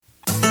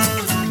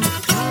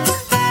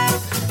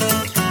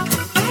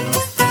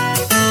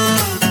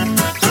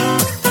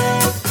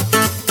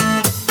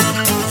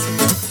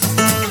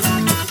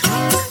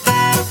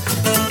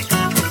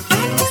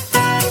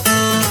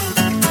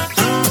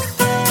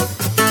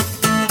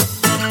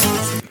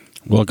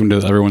Welcome to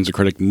the Everyone's a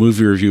Critic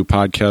movie review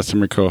podcast. I'm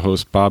your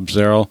co-host, Bob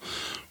Zarrell.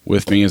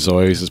 With me, as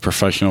always, is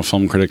professional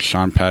film critic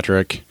Sean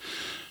Patrick.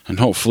 And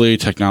hopefully,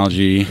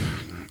 technology,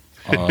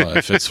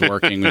 if it's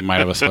working, we might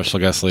have a special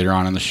guest later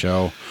on in the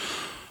show.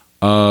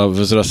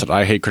 Visit us at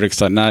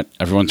ihatecritics.net,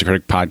 Everyone's a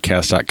Critic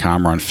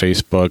podcast.com. We're on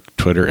Facebook,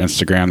 Twitter,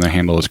 Instagram. The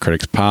handle is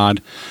CriticsPod.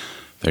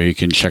 There you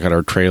can check out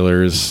our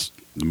trailers,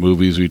 the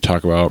movies we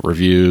talk about,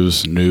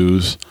 reviews,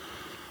 news.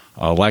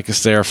 Like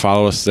us there,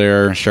 follow us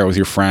there, share it with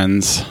your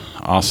friends.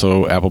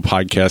 Also, Apple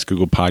Podcasts,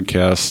 Google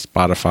Podcasts,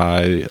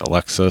 Spotify,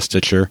 Alexa,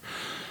 Stitcher.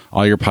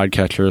 All your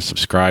podcatchers,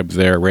 subscribe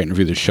there, rate and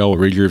review the show. We'll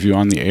read your review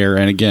on the air.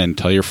 And again,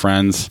 tell your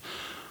friends.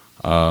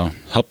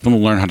 Help them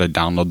learn how to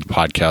download the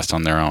podcast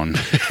on their own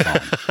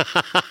phone.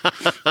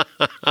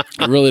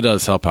 It really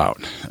does help out.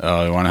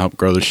 We want to help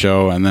grow the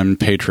show. And then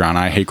Patreon,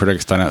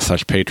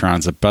 ihatecritics.net/Patreon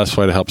is the best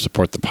way to help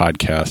support the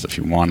podcast. If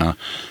you want to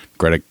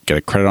get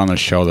a credit on the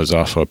show, there's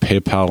also a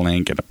PayPal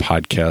link and a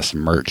podcast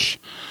merch.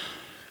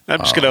 I'm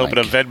just going to open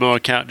a Venmo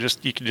account.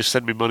 You can just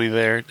send me money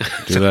there.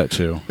 Do that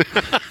too.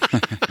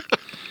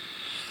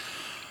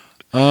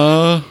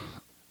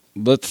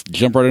 Let's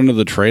jump right into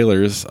the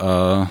trailers.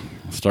 Let's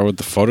start with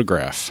The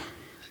Photograph.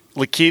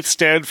 Lakeith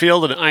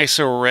Stanfield and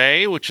Issa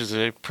Rae, which is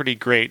a pretty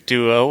great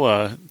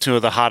duo. Two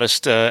of the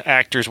hottest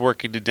actors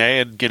working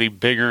today, and getting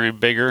bigger and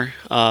bigger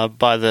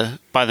by the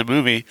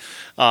movie.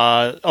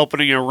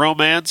 Opening a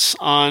romance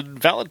on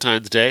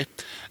Valentine's Day.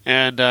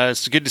 And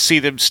it's good to see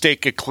them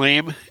stake a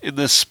claim in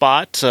this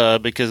spot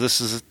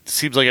because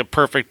seems like a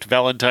perfect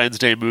Valentine's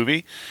Day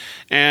movie,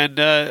 and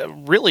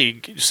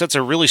really sets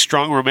a really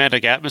strong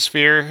romantic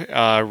atmosphere.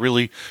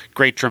 Really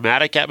great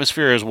dramatic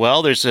atmosphere as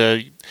well. There's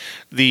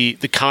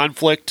the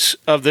conflict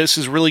of this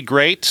is really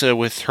great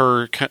with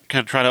her kind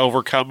of trying to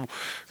overcome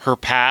her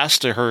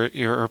past,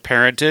 her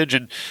parentage,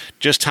 and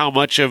just how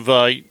much of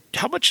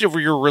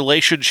your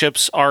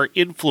relationships are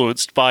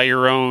influenced by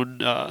your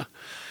own.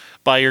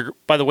 By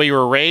the way you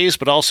were raised,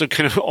 but also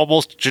kind of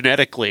almost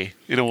genetically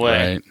in a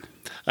way. Right.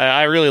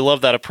 I really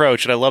love that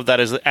approach, and I love that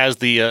as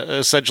the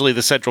essentially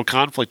the central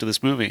conflict of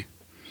this movie.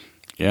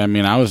 Yeah, I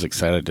mean, I was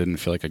excited. It didn't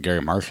feel like a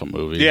Gary Marshall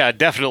movie. Yeah,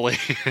 definitely.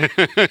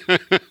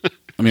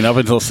 I mean, up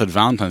until it said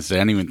Valentine's Day, I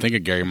didn't even think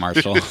of Gary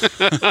Marshall.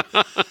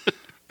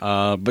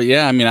 But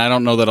yeah, I mean, I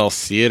don't know that I'll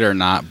see it or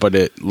not, but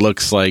it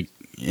looks like,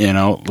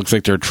 looks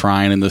like they're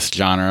trying in this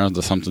genre. It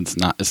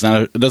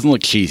doesn't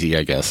look cheesy,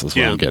 I guess, is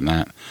what I'm getting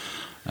at.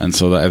 And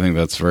so I think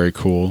that's very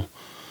cool.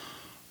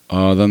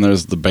 Then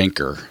there's The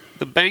Banker.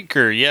 The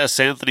Banker, yes.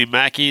 Anthony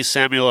Mackie,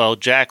 Samuel L.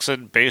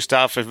 Jackson, based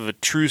off of a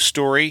true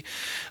story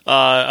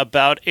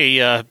about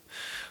a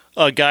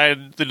guy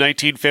in the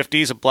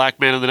 1950s, a black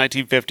man in the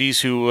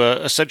 1950s, who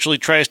essentially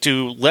tries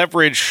to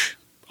leverage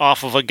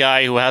off of a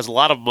guy who has a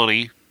lot of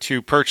money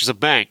to purchase a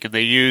bank. And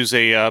they use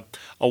a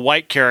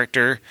white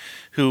character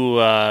who...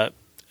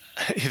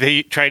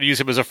 they try to use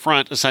him as a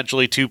front,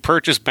 essentially, to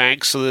purchase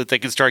banks so that they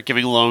can start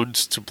giving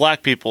loans to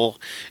black people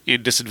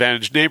in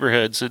disadvantaged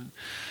neighborhoods. And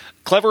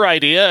clever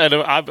idea, and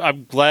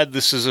I'm glad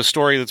this is a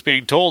story that's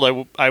being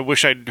told. I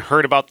wish I'd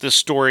heard about this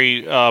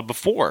story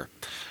before.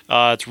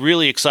 It's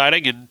really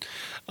exciting, and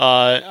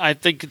I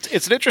think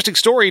it's an interesting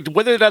story.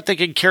 Whether or not they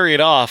can carry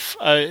it off,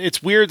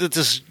 it's weird that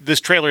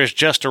this trailer has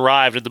just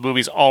arrived and the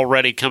movie's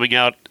already coming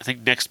out, I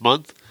think, next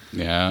month.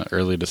 Yeah,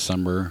 early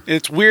December.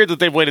 It's weird that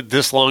they've waited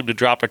this long to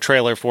drop a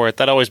trailer for it.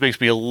 That always makes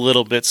me a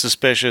little bit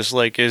suspicious.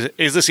 Like, is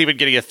this even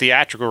getting a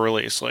theatrical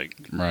release? Like,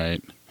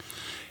 right.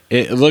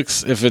 It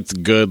looks, if it's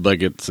good,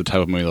 like it's the type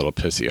of movie that'll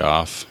piss you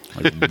off.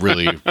 Like,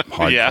 really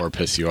hardcore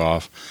piss you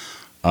off.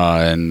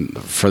 And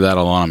for that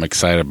alone, I'm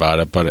excited about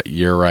it. But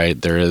you're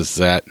right. There is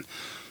that,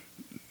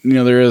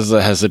 there is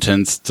a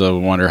hesitance to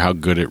wonder how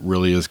good it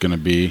really is going to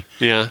be.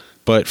 Yeah.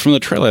 But from the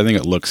trailer, I think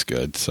it looks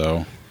good.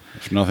 So...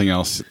 if nothing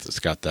else, it's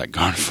got that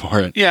going for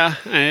it. Yeah,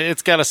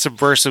 it's got a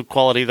subversive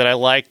quality that I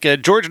like.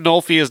 George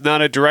Nolfi is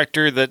not a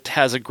director that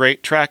has a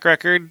great track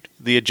record.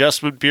 The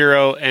Adjustment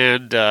Bureau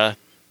and the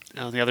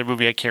other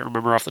movie I can't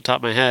remember off the top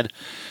of my head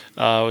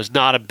was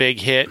not a big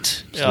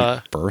hit.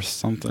 Like Birth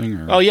something?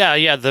 Or? Oh,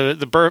 yeah,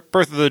 the Birth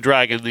of the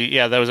Dragon.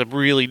 That was a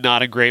really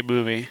not a great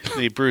movie,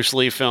 the Bruce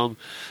Lee film.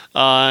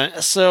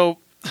 As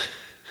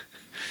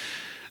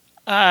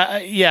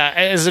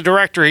a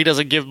director, he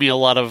doesn't give me a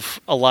lot of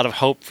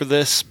hope for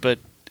this. But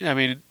I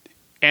mean,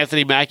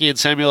 Anthony Mackie and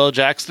Samuel L.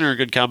 Jackson are a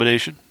good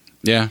combination.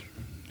 Yeah,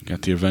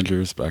 got the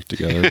Avengers back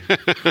together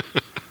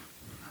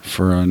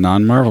for a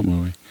non-Marvel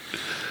movie.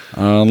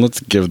 Let's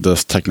give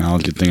this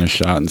technology thing a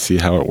shot and see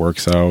how it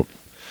works out,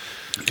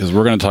 because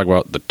we're going to talk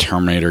about the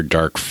Terminator: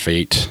 Dark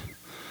Fate.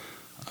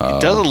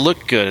 It doesn't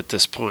look good at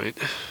this point.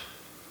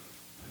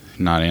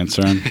 Not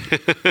answering.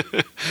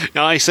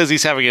 No, he says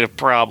he's having a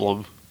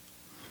problem.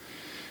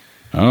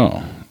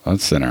 Oh,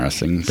 that's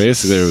interesting.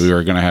 Basically, we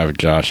were going to have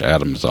Josh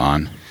Adams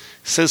on.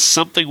 Says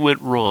something went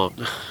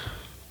wrong.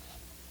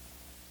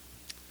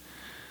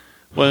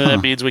 Whether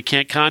that means we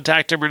can't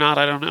contact him or not,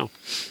 I don't know.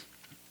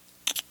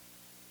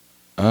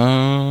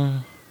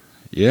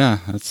 Yeah,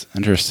 that's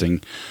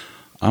interesting.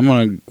 I'm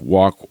going to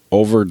walk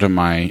over to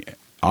my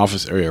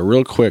office area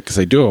real quick because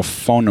I do have a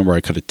phone number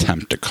I could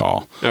attempt to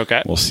call.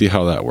 Okay. We'll see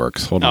how that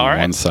works. Hold on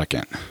 1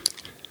 second.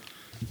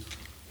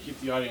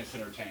 Keep the audience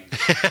entertained.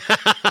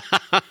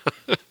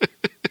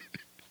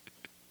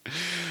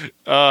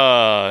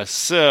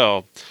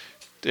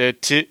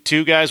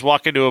 Two guys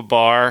walk into a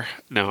bar.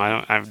 No,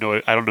 I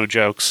don't know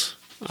jokes.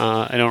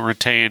 I don't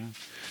retain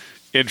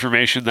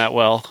information that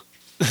well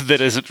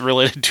that isn't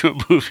related to a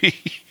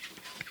movie.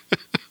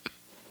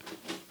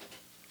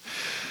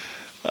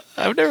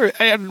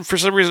 For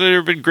some reason, I've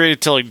never been great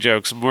at telling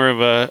jokes. I'm more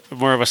of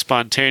a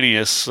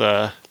spontaneous,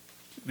 the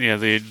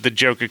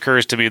joke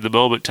occurs to me in the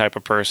moment type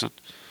of person.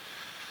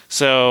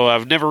 So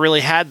I've never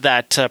really had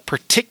that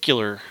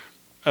particular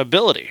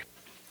ability.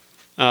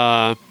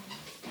 So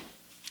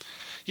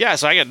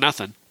I got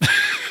nothing.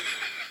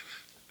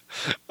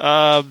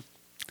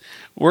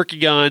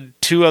 Working on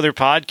 2 other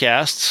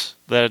podcasts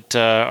that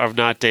have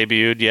not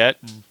debuted yet.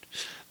 And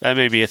that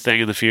may be a thing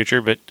in the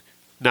future, but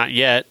not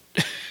yet.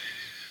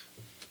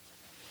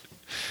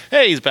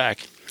 Hey, he's back.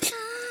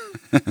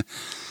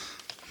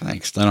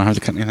 Thanks. I don't have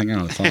to cut anything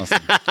out. It's awesome.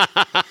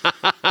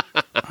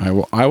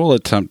 I will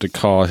attempt to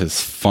call his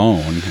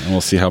phone, and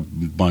we'll see how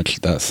much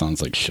that sounds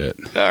like shit.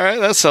 All right,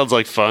 that sounds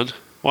like fun.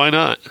 Why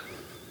not?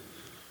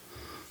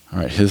 All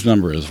right, his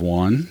number is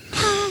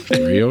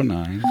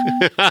 1-309.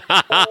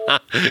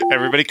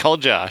 Everybody call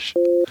Josh.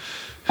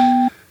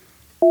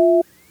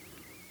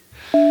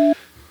 I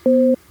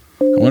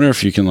wonder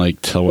if you can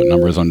tell what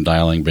numbers I'm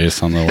dialing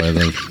based on the way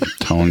the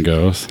tone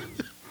goes.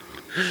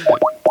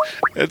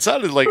 It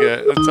sounded like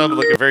a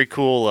very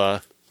cool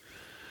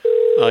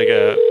like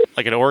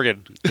an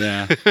organ.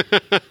 Yeah.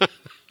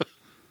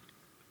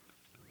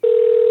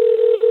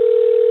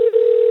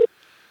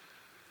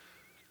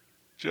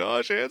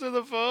 Josh, answer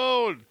the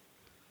phone.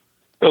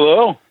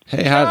 Hello.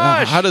 Hey,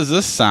 how does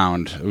this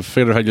sound? I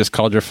figured I just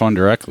called your phone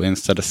directly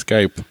instead of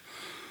Skype.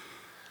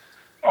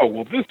 Oh,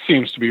 well, this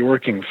seems to be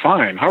working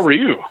fine. How are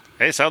you?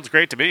 Hey, sounds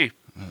great to me.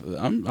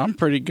 I'm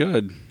pretty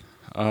good.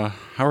 How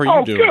are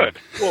you doing? Oh, good.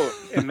 Well,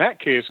 in that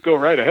case, go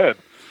right ahead.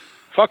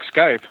 Fuck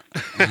Skype.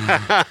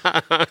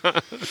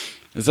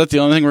 Is that the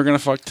only thing we're going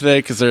to fuck today?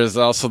 Because there's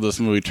also this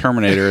movie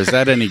Terminator. Is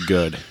that any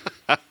good?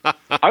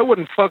 I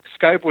wouldn't fuck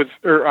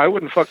I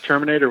wouldn't fuck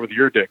Terminator with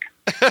your dick.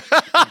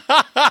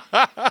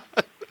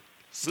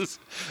 This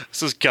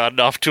has gotten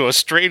off to a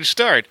strange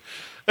start.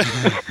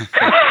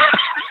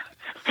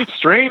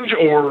 Strange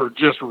or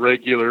just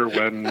regular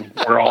when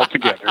we're all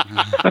together?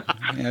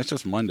 Yeah, it's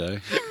just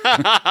Monday.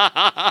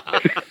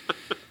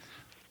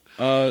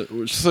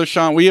 So,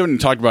 Sean, we haven't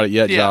talked about it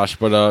yet, Josh,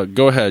 but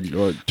go ahead.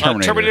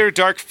 Terminator. Terminator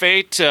Dark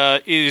Fate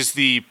is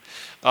the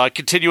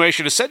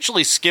continuation,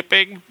 essentially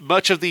skipping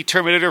much of the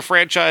Terminator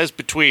franchise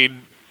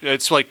between...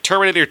 It's like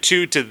Terminator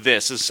 2 to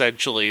this,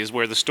 essentially, is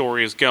where the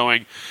story is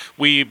going.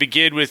 We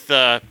begin with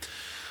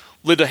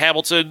Linda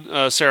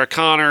Hamilton, Sarah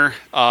Connor,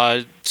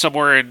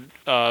 somewhere in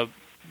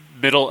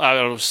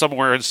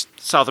somewhere in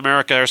South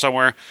America or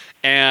somewhere,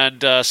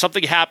 and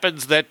something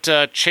happens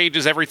that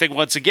changes everything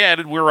once again,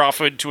 and we're off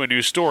into a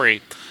new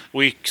story.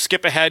 We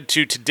skip ahead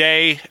to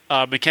today.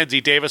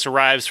 Mackenzie Davis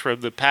arrives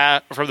from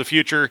the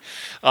future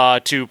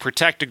to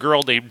protect a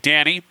girl named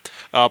Danny,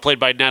 played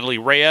by Natalie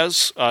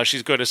Reyes.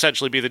 She's going to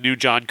essentially be the new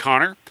John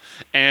Connor,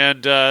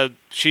 and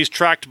she's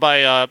tracked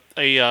by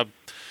a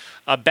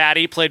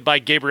baddie played by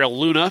Gabriel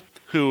Luna,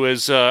 who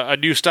is a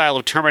new style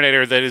of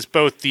Terminator that is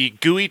both the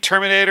gooey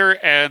Terminator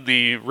and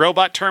the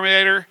robot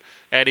Terminator,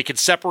 and he can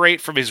separate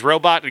from his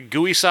robot and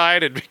gooey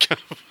side and become...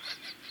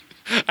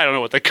 I don't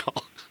know what they call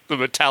it, the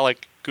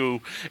metallic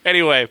goo.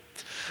 Anyway,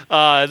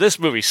 this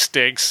movie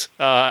stinks.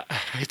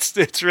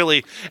 It's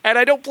really... And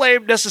I don't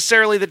blame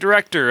necessarily the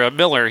director,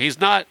 Miller.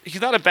 He's not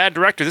a bad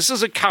director. This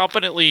is a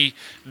competently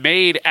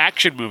made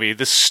action movie.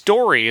 The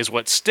story is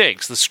what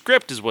stinks. The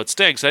script is what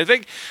stinks. And I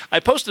think I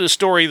posted a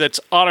story that's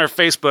on our the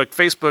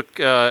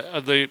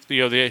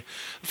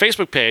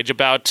Facebook page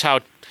about how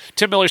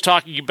Tim Miller's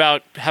talking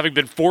about having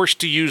been forced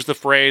to use the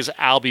phrase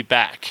 "I'll be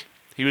back."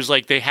 He was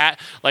like,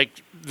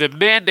 the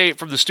mandate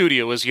from the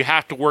studio was you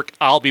have to work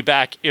 "I'll be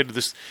back" into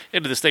this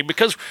thing,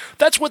 because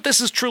that's what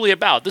this is truly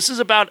about. This is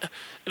about,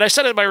 and I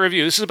said it in my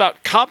review, this is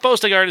about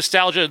composting our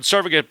nostalgia and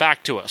serving it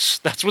back to us.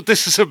 That's what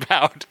this is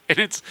about. And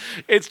it's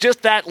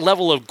just that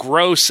level of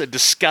gross and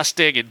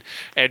disgusting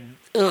and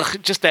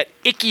just that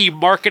icky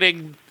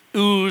marketing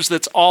ooze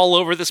that's all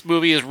over this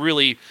movie is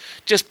really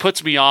just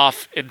puts me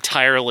off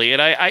entirely. And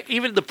I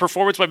even the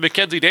performance by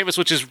Mackenzie Davis,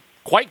 which is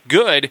quite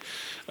good,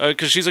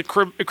 because she's an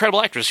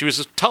incredible actress. She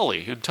was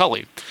Tully in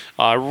Tully.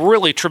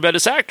 Really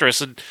tremendous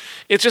actress. And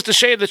it's just a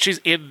shame that she's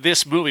in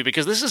this movie,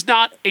 because this is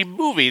not a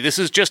movie. This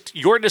is just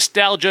your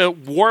nostalgia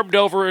warmed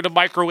over in a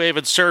microwave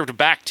and served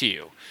back to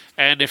you.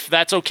 And if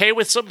that's okay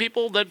with some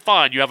people, then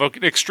fine. You have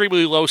an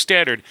extremely low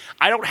standard.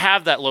 I don't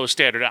have that low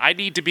standard. I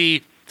need to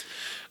be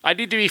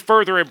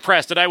further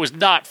impressed, and I was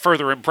not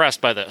further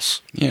impressed by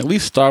this. Yeah, at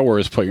least Star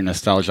Wars put your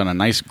nostalgia on a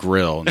nice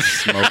grill and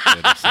smoked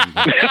it or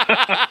something.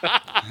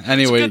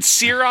 Anyway, it's good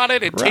sear on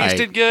it. It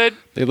tasted good.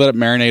 They let it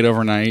marinate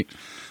overnight.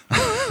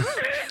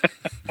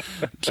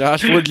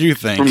 Josh, what do you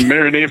think? From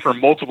marinate for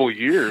multiple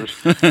years.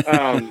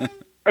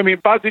 I mean,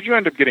 Bob, did you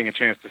end up getting a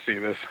chance to see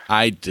this?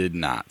 I did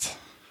not.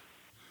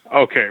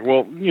 Okay,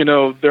 well,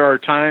 there are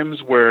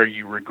times where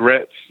you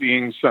regret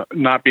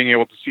not being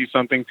able to see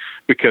something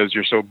because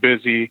you're so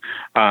busy.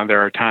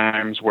 There are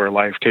times where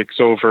life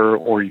takes over,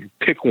 or you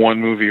pick one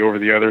movie over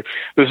the other.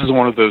 This is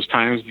one of those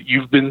times that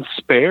you've been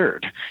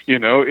spared.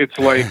 It's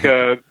like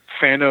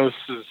Thanos'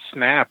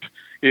 snap.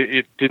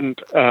 It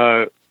didn't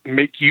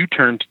make you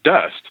turn to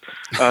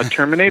dust.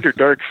 Terminator: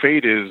 Dark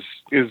Fate is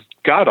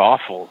god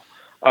awful.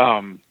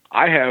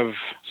 I have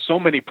so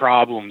many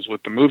problems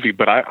with the movie,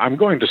 but I'm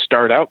going to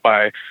start out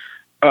by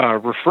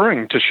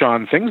referring to,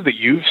 Sean, things that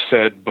you've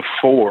said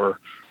before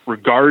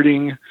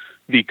regarding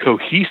the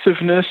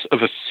cohesiveness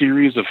of a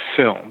series of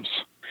films.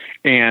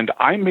 And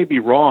I may be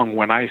wrong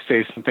when I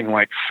say something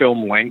like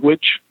film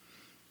language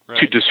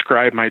to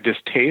describe my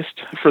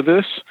distaste for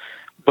this,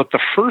 but the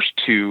first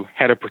two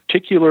had a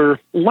particular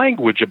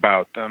language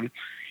about them,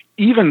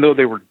 even though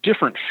they were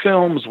different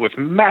films with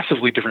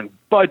massively different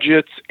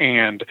budgets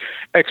and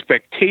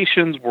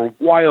expectations were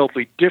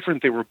wildly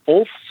different. They were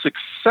both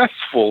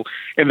successful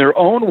in their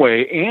own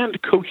way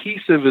and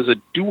cohesive as a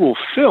dual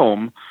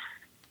film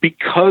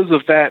because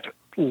of that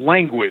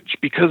language,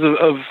 because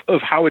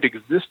of how it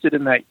existed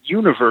in that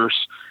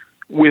universe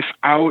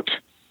without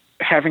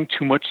having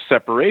too much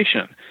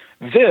separation.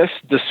 This,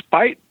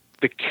 despite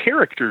the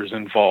characters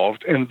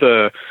involved and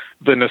the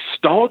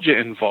nostalgia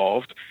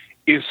involved,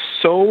 is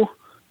so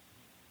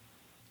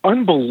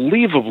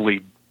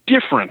unbelievably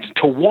different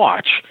to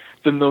watch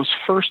than those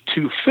first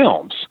two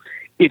films.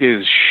 It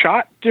is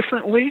shot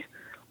differently.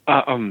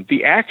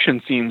 The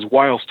action scenes,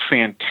 whilst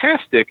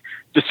fantastic,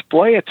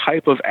 display a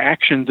type of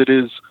action that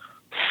is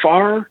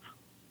far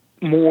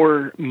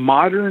more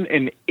modern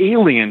and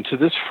alien to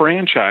this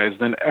franchise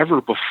than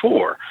ever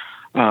before.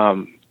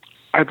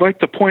 I'd like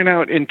to point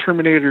out in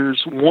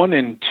Terminators 1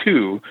 and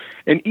 2,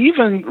 and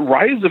even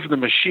Rise of the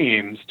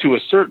Machines to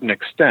a certain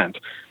extent,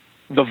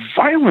 the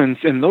violence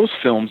in those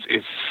films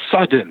is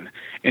sudden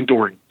and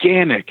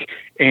organic,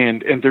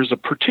 and there's a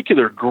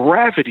particular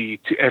gravity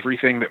to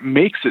everything that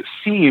makes it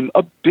seem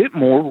a bit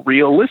more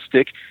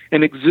realistic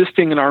and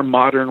existing in our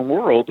modern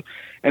world,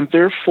 and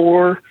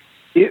therefore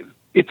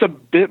it's a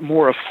bit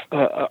more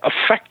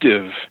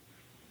effective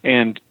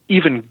and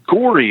even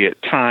gory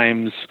at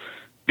times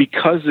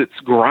because it's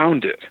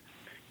grounded.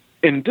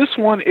 In this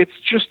one, it's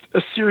just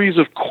a series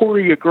of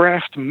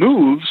choreographed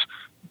moves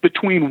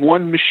between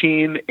one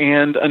machine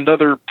and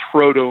another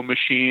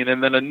proto-machine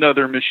and then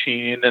another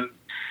machine. And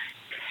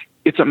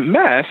it's a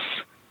mess,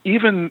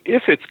 even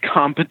if it's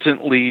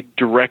competently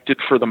directed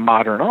for the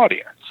modern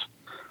audience.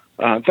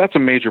 That's a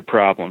major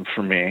problem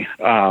for me.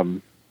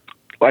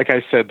 Like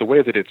I said, the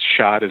way that it's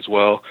shot as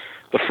well.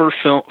 The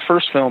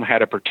first film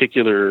had a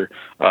particular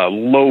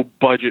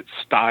low-budget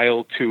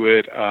style to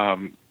it.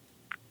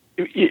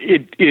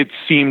 It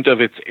seemed of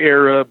its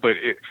era, but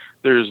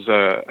there's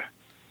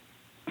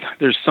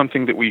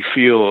something that we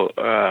feel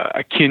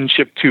a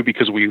kinship to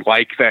because we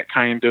like that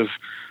kind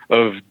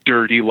of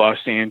dirty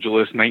Los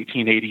Angeles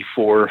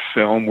 1984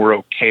 film. We're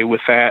okay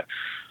with that.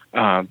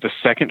 The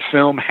second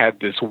film had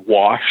this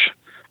wash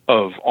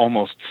of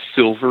almost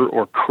silver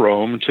or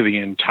chrome to the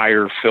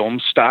entire film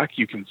stock.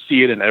 You can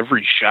see it in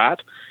every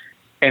shot.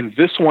 And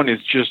this one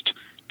is just,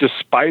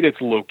 despite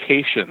its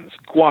locations,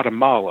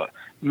 Guatemala,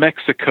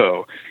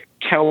 Mexico,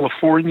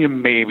 California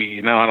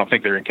maybe. No, I don't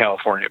think they're in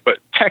California, but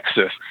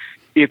Texas.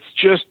 It's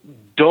just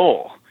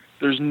dull.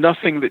 There's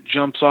nothing that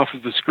jumps off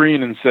of the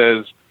screen and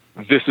says,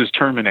 this is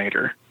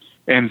Terminator,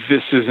 and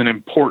this is an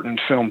important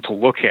film to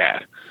look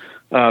at.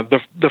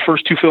 The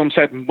first two films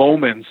had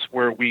moments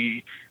where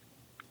we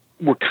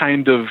were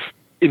kind of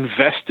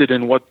invested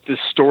in what this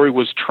story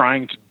was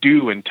trying to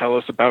do and tell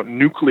us about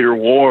nuclear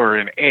war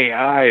and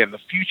AI and the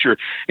future.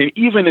 And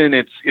even in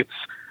its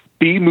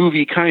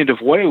B-movie kind of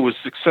way was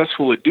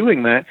successful at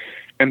doing that.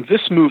 And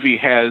this movie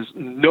has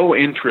no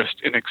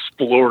interest in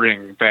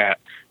exploring that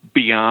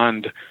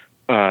beyond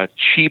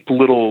cheap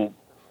little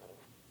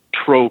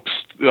tropes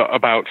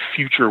about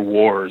future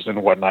wars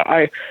and whatnot.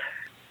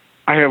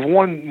 I have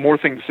one more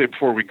thing to say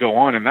before we go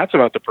on, and that's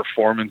about the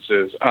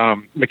performances.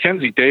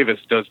 Mackenzie Davis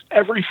does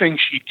everything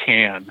she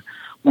can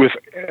with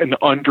an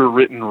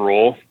underwritten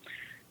role,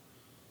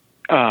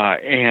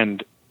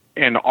 and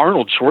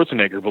Arnold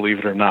Schwarzenegger, believe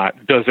it or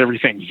not, does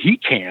everything he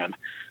can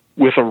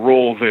with a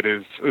role that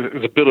is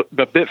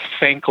a bit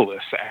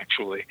thankless,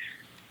 actually.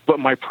 But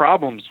my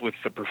problems with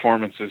the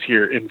performances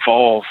here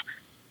involve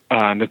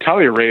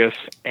Natalia Reyes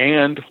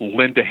and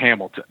Linda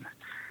Hamilton.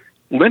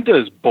 Linda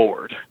is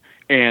bored,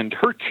 and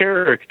her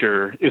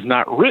character is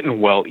not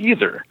written well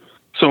either.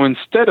 So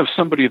instead of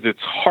somebody that's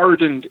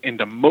hardened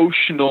and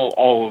emotional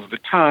all of the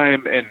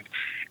time,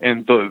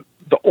 and the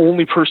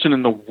only person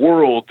in the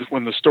world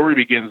when the story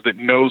begins that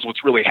knows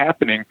what's really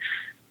happening,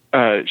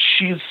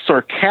 she's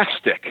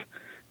sarcastic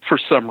for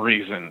some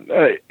reason.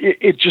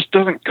 It just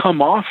doesn't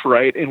come off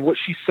right, and what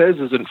she says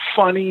isn't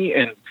funny,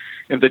 and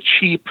the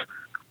cheap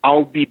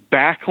 "I'll be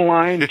back"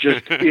 line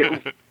just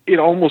it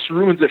almost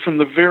ruins it from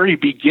the very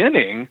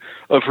beginning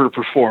of her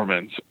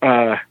performance.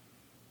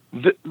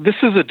 This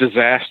is a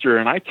disaster,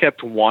 and I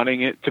kept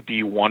wanting it to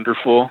be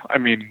wonderful. I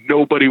mean,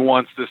 nobody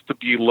wants this to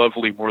be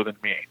lovely more than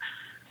me.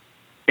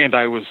 And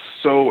I was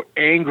so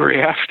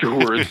angry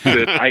afterwards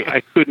that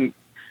I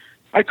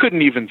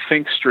couldn't even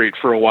think straight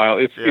for a while.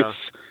 It's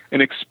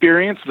an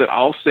experience that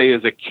I'll say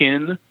is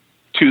akin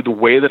to the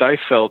way that I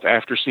felt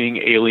after seeing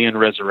Alien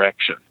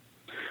Resurrection,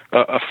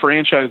 a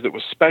franchise that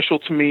was special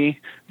to me,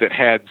 that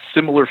had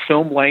similar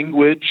film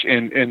language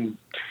and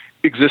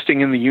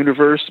existing in the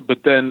universe,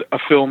 but then a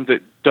film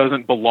that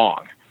doesn't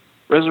belong.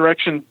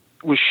 Resurrection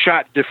was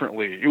shot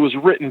differently, it was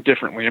written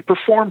differently, and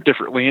performed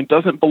differently, and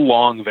doesn't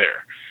belong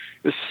there.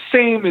 The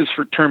same is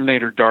for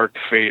Terminator Dark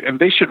Fate, and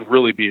they should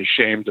really be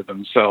ashamed of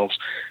themselves,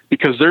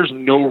 because there's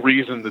no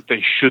reason that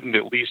they shouldn't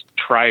at least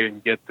try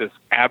and get this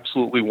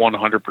absolutely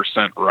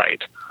 100%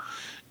 right.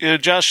 You know,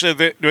 Josh,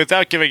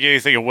 without giving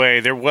anything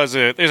away, there's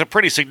a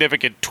pretty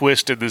significant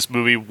twist in this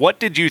movie. What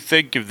did you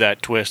think of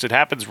that twist? It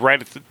happens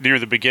right near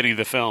the beginning of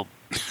the film.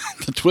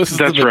 The twist is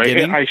That's the right.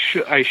 beginning?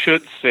 I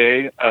should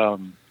say,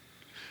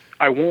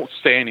 I won't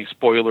say any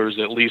spoilers,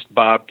 at least.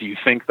 Bob, do you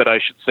think that I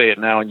should say it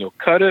now and you'll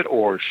cut it,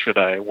 or should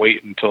I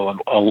wait until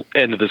I'll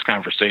end this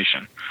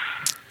conversation?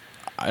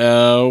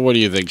 What do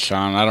you think,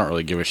 Sean? I don't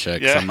really give a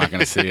shit because I'm not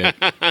going to see it.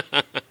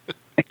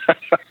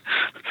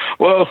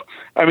 Well,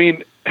 I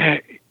mean,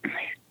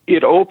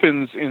 it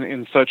opens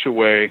in such a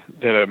way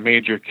that a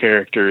major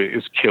character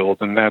is killed,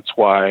 and that's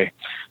why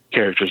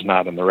character's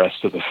not in the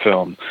rest of the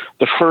film.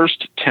 The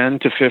first 10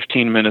 to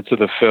 15 minutes of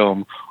the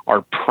film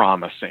are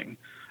promising.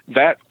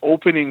 That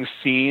opening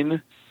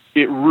scene,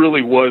 it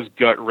really was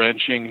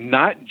gut-wrenching,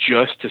 not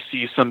just to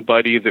see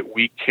somebody that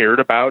we cared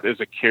about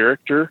as a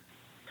character,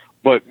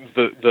 but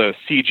the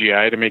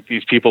CGI to make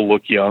these people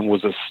look young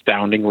was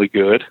astoundingly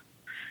good.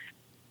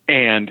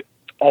 And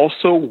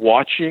also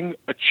watching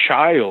a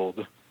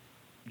child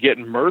get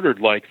murdered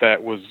like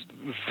that was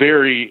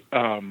very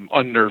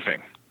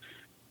unnerving.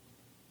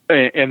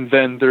 And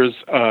then there's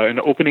an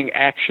opening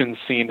action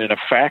scene in a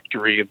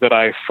factory that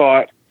I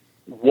thought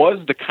was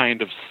the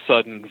kind of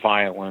sudden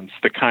violence,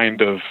 the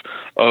kind of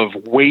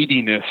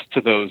weightiness to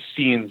those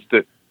scenes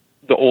that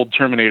the old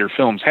Terminator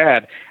films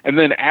had. And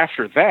then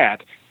after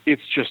that,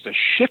 it's just a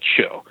shit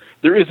show.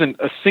 There isn't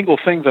a single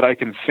thing that I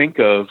can think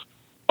of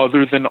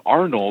other than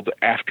Arnold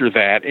after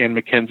that and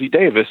Mackenzie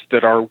Davis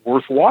that are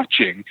worth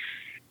watching.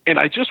 And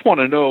I just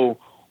want to know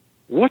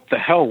what the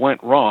hell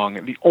went wrong.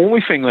 And the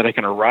only thing that I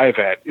can arrive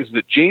at is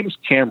that James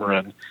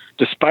Cameron,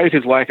 despite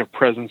his lack of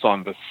presence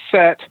on the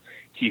set,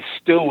 he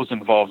still was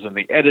involved in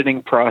the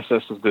editing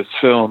process of this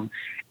film,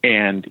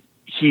 and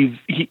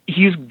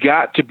he's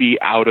got to be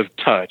out of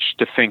touch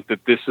to think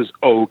that this is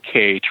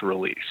okay to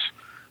release.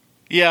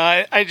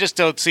 Yeah, I just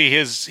don't see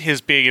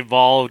his being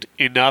involved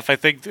enough. I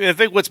think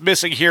what's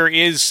missing here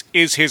is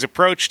his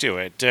approach to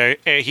it.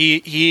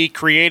 He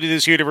created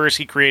this universe.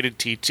 He created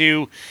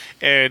T2,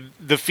 and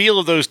the feel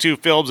of those two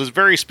films is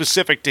very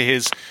specific to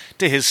his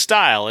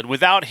style. And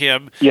without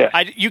him,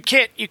 you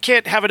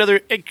can't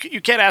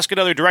ask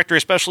another director,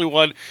 especially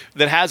one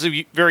that has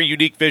a very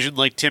unique vision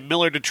like Tim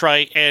Miller, to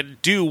try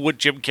and do what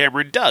Jim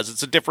Cameron does.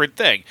 It's a different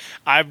thing.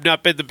 I've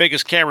not been the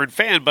biggest Cameron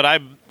fan, but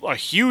I'm a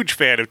huge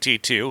fan of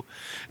T2.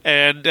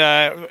 And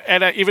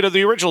even of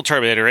the original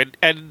Terminator,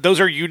 and those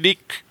are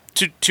unique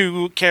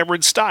to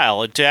Cameron's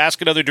style. And to ask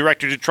another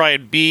director to try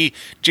and be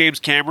James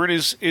Cameron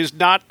is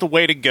not the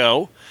way to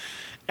go.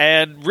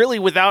 And really,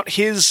 without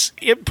his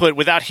input,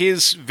 without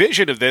his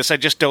vision of this, I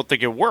just don't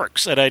think it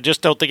works. And I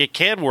just don't think it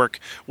can work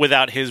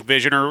without his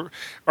vision,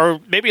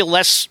 or maybe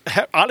less.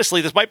 Honestly,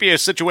 this might be a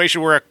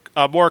situation where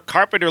a more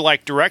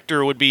Carpenter-like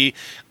director would be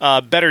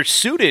better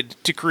suited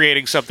to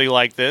creating something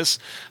like this,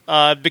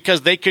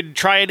 because they could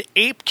try and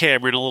ape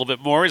Cameron a little bit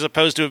more, as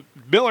opposed to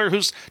Miller,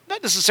 who's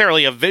not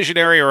necessarily a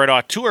visionary or an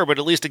auteur, but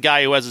at least a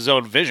guy who has his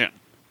own vision.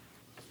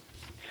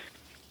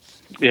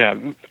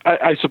 Yeah,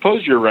 I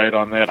suppose you're right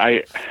on that.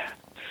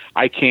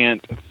 I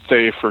can't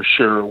say for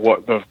sure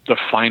what the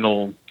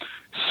final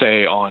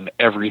say on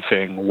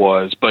everything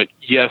was, but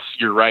yes,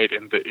 you're right,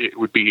 and it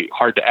would be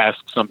hard to ask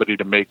somebody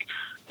to make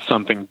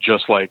something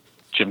just like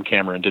Jim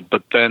Cameron did.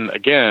 But then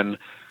again,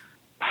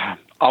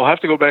 I'll have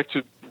to go back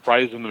to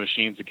Rise of the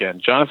Machines again.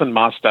 Jonathan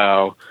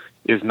Mostow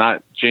is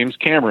not James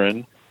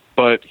Cameron,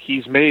 but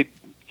he's made,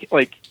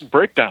 like,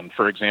 Breakdown,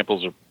 for example,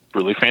 is a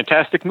really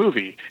fantastic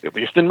movie, at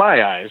least in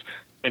my eyes.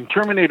 And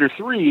Terminator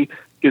 3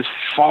 is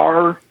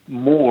far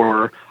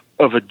more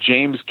of a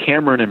James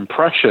Cameron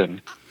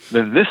impression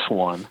than this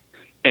one,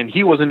 and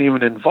he wasn't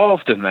even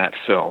involved in that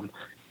film.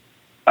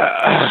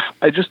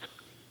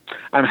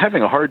 I'm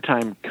having a hard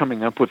time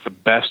coming up with the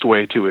best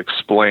way to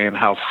explain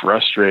how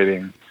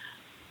frustrating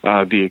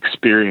the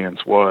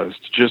experience was,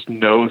 to just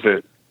know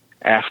that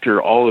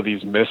after all of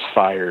these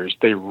misfires,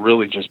 they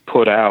really just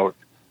put out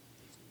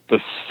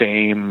the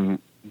same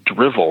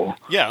drivel,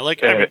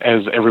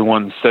 as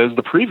everyone says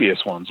the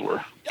previous ones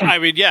were. I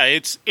mean, yeah,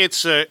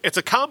 it's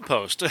a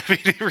compost. I mean,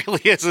 it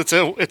really is.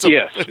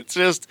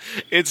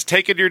 It's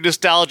taking your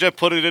nostalgia,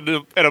 put it in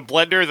a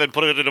blender, then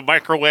put it in a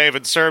microwave,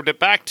 and served it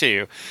back to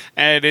you.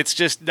 And it's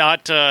just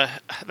not.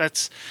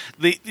 It's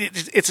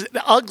an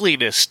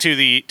ugliness to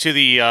the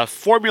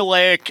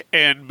formulaic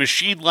and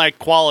machine-like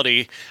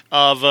quality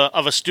of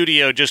a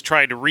studio just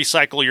trying to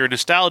recycle your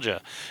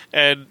nostalgia,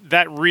 and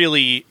that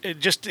really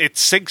it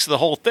sinks the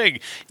whole thing.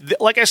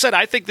 Like I said,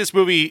 I think this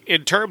movie,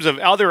 in terms of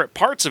other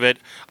parts of it,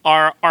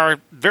 are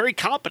very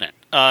competent.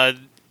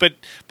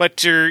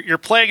 But you're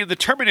playing in the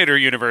Terminator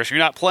universe. You're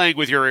not playing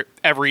with your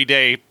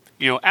everyday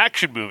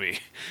action movie,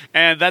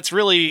 and that's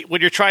really when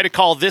you're trying to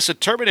call this a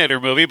Terminator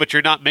movie, but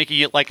you're not making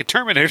it like a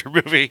Terminator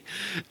movie.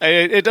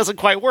 It doesn't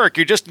quite work.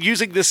 You're just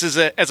using this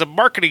as a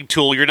marketing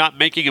tool. You're not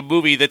making a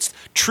movie that's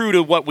true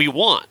to what we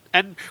want.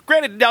 And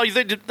granted, now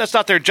that's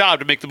not their job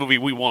to make the movie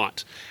we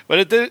want,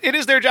 but it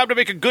is their job to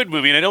make a good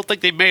movie, and I don't think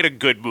they made a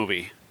good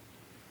movie.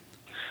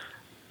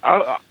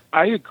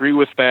 I agree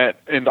with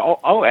that, and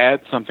I'll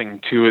add something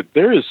to it.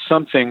 There is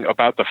something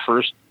about the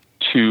first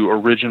two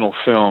original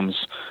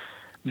films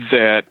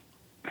that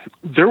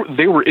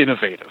they were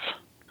innovative.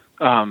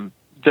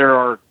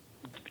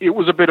 It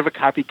was a bit of a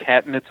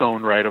copycat in its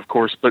own right, of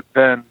course, but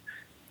then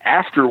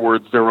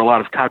afterwards there were a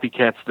lot of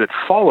copycats that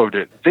followed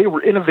it. They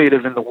were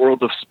innovative in the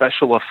world of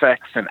special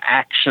effects and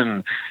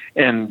action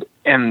and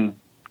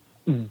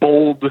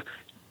bold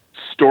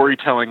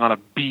storytelling on a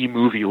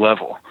B-movie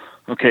level.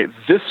 Okay,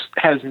 this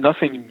has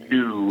nothing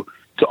new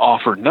to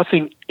offer,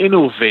 nothing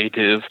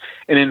innovative,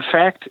 and in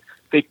fact,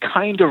 they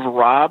kind of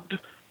robbed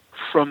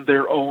from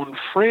their own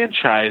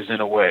franchise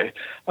in a way.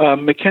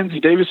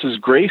 Mackenzie Davis's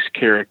Grace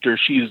character,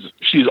 she's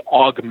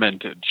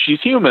augmented. She's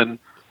human,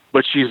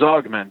 but she's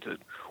augmented.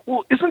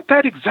 Well, isn't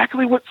that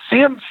exactly what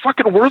Sam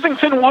fucking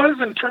Worthington was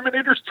in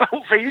Terminator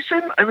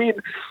Salvation? I mean,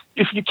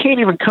 if you can't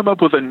even come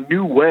up with a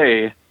new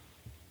way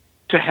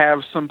to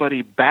have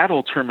somebody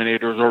battle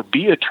Terminators or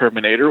be a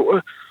Terminator,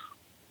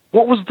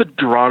 what was the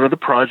draw to the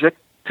project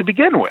to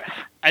begin with?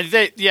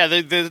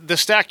 The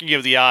stacking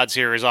of the odds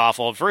here is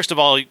awful. First of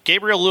all,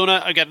 Gabriel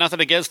Luna, I got nothing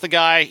against the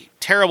guy.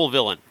 Terrible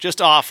villain.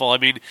 Just awful. I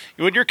mean,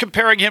 when you're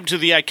comparing him to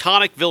the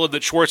iconic villain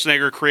that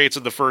Schwarzenegger creates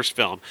in the first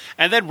film,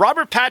 and then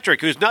Robert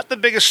Patrick, who's not the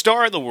biggest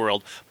star in the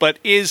world, but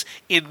is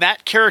in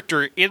that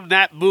character, in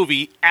that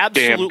movie,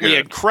 absolutely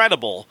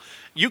incredible.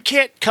 You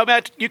can't come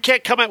at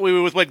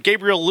me with what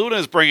Gabriel Luna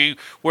is bringing,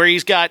 where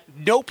he's got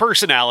no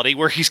personality,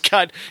 where he's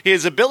got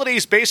his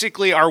abilities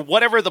basically are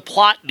whatever the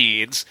plot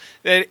needs,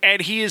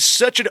 and he is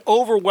such an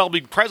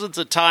overwhelming presence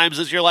at times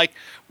as you're like,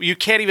 you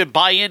can't even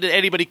buy into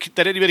anybody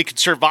can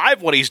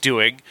survive what he's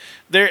doing.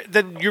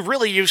 Then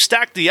you've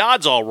stacked the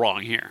odds all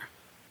wrong here.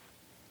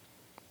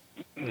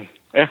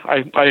 Yeah,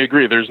 I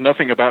agree. There's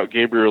nothing about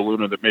Gabriel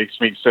Luna that makes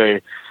me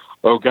say,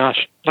 oh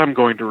gosh, I'm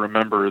going to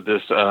remember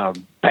this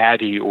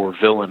baddie or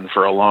villain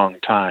for a long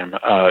time.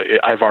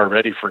 I've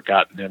already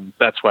forgotten him.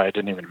 That's why I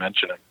didn't even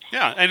mention him.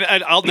 Yeah,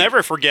 and I'll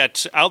never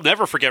forget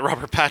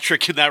Robert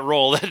Patrick in that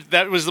role.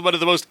 That was one of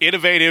the most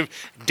innovative,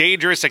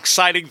 dangerous,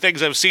 exciting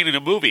things I've seen in a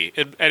movie,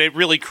 and it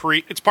really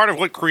it's part of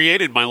what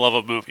created my love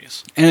of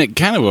movies. And it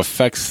kind of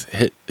affects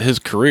his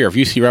career. If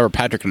you see Robert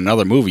Patrick in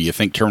another movie, you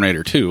think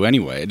Terminator 2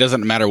 anyway. It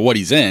doesn't matter what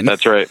he's in.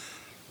 That's right.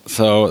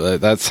 So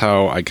that's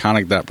how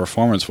iconic that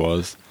performance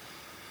was.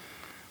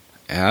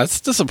 Yeah, it's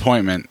a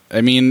disappointment. I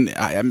mean,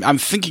 I'm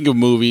thinking of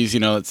movies,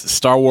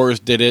 Star Wars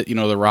did it,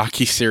 the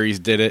Rocky series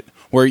did it,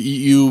 where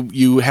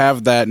you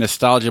have that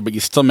nostalgia, but you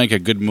still make a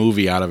good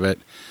movie out of it.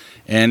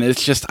 And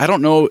it's just, I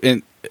don't know,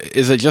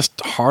 is it just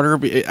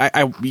harder?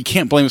 You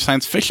can't blame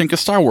science fiction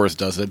because Star Wars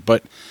does it,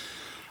 but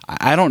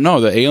I don't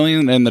know. The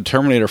Alien and the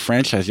Terminator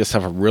franchise just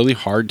have a really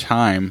hard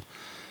time.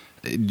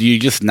 Do you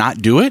just not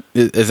do it?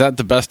 Is that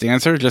the best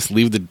answer? Just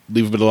leave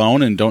it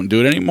alone and don't do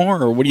it anymore?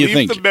 Or what do you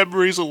think? Leave the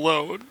memories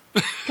alone.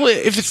 Well,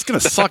 if it's going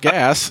to suck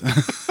ass.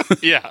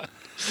 Yeah.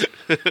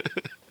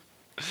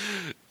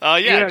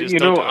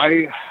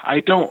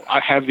 I don't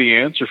have the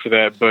answer for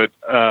that, but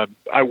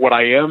what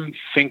I am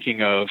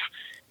thinking of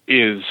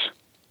is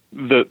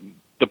the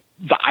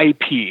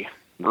IP,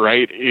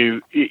 right?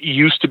 It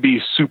used to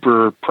be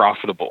super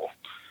profitable.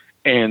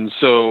 And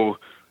so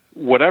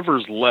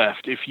whatever's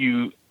left, if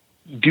you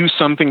do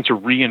something to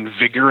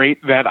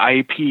reinvigorate that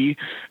IP,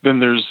 then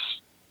there's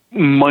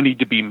money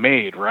to be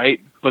made,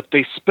 right? But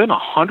they spent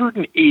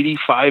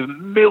 $185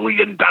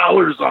 million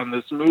on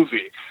this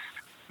movie.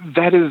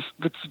 That's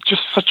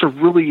just such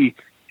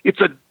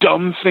it's a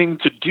dumb thing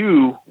to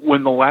do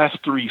when the last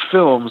three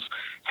films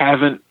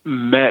haven't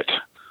met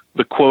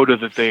the quota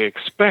that they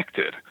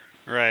expected.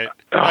 Right.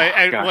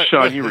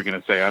 Sean, you were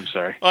going to say, I'm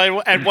sorry.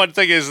 And one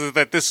thing is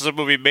that this is a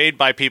movie made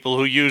by people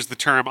who use the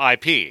term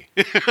IP.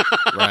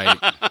 Right.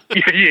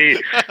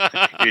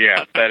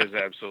 Yeah, that is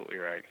absolutely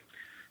right.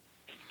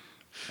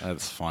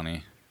 That's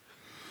funny.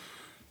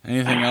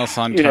 Anything else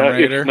on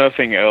Terminator? If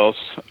nothing else,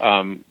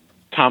 Tom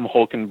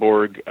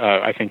Holkenborg,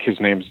 I think his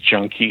name's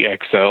Junkie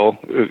XL,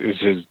 is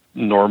his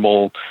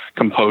normal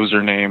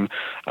composer name.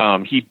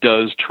 He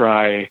does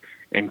try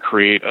and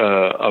create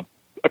a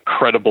a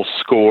credible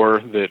score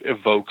that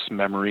evokes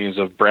memories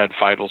of Brad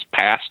Feigel's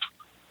past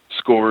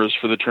scores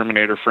for the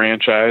Terminator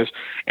franchise.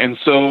 And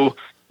so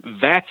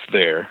that's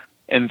there,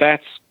 and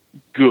that's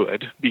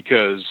good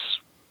because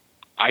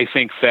I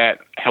think that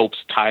helps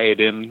tie it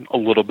in a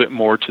little bit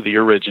more to the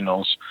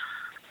originals.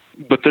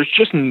 But there's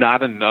just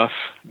not enough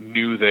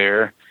new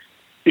there.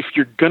 If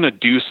you're going to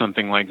do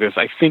something like this,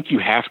 I think you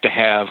have to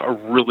have a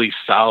really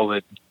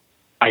solid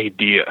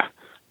idea,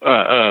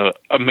 a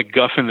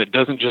MacGuffin that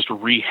doesn't just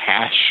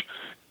rehash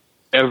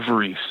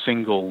every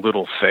single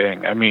little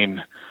thing. I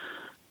mean,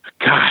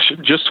 gosh,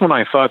 just when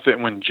I thought that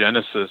when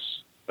Genesis,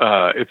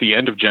 at the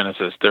end of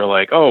Genesis, they're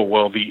like, oh,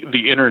 well,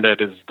 the internet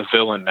is the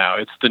villain now.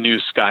 It's the new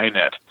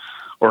Skynet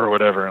or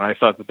whatever. And I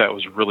thought that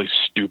was really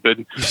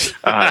stupid.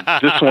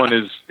 This one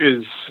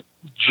is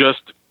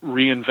just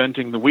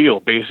reinventing the wheel.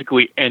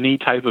 Basically, any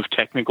type of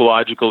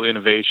technological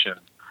innovation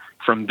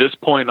from this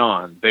point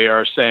on, they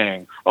are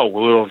saying, oh,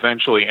 well, it'll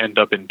eventually end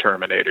up in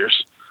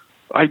Terminators.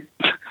 I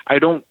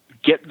don't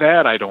get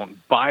that. I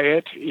don't buy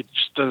it. It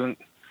just doesn't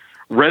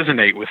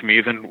resonate with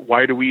me. Then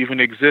why do we even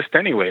exist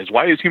anyways?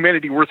 Why is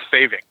humanity worth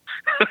saving?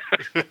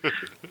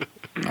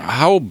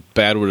 How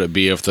bad would it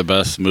be if the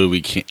best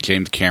movie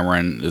James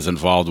Cameron is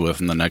involved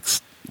with in the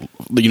next,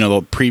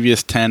 the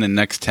previous 10 and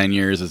next 10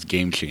 years is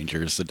Game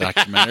Changers, the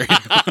documentary?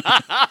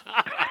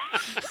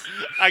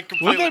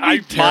 Wouldn't that be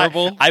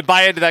terrible? I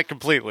buy into that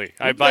completely.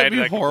 I buy into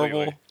that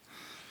horrible. Completely.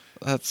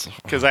 That's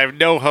because I have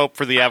no hope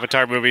for the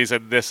Avatar movies,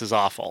 and this is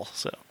awful.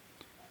 So,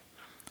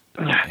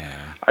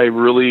 yeah. I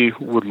really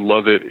would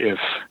love it if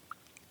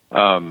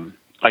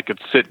I could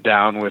sit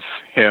down with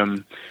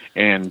him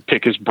and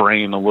pick his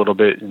brain a little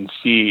bit and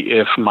see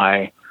if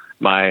my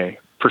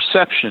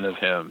perception of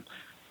him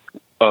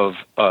of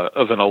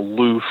an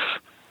aloof,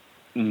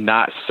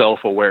 not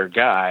self-aware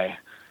guy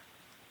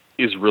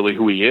is really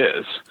who he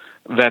is.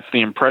 That's the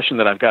impression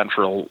that I've gotten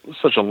for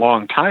such a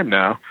long time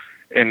now.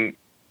 And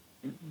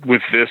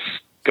with this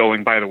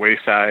going by the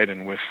wayside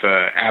and with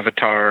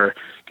Avatar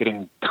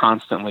getting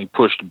constantly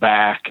pushed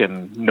back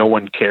and no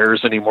one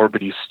cares anymore,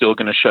 but he's still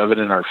going to shove it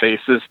in our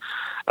faces.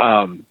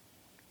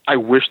 I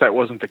wish that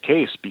wasn't the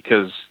case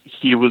because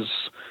he was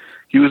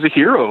a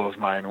hero of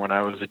mine when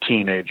I was a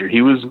teenager.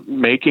 He was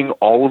making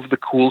all of the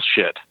cool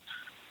shit.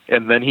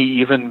 And then he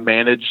even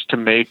managed to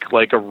make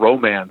like a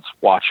romance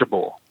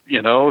watchable,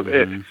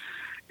 Mm-hmm.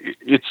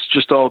 It's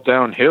just all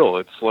downhill.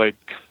 It's like,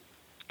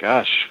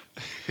 gosh,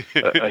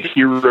 a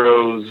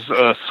hero's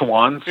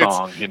swan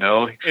song,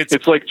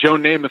 It's like Joe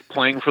Namath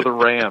playing for the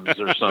Rams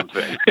or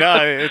something.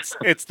 Yeah,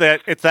 it's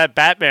that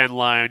Batman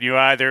line. You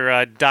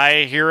either die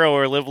a hero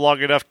or live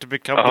long enough to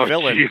become the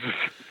villain. Jesus.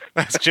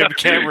 That's Jim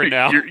Cameron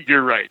now.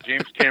 You're right.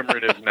 James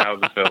Cameron is now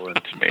the villain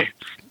to me.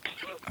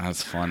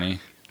 That's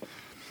funny.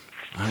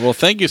 Well,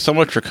 thank you so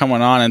much for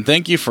coming on, and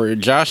thank you for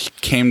Josh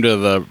came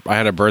to I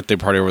had a birthday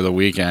party over the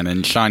weekend,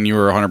 and Sean, you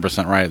were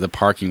 100% right. The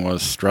parking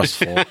was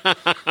stressful.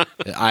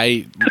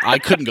 I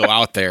couldn't go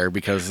out there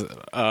because,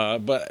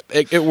 but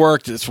it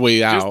worked its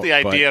way out. Just the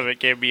idea of it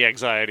gave me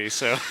anxiety,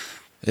 so.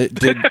 It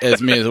did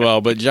as me as well,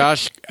 but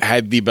Josh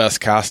had the best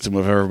costume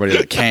of everybody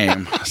that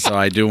came, so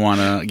I do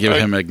want to give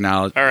him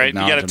acknowledgement. All right, you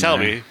got to tell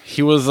me.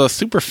 He was a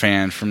super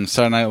fan from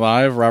Saturday Night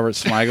Live, Robert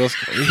Smigels.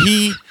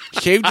 He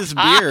shaved his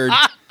beard.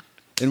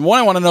 And one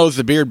I want to know, is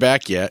the beard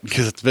back yet?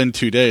 Because it's been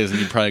 2 days, and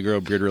you probably grow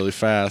a beard really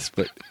fast.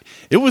 But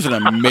it was an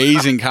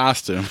amazing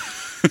costume.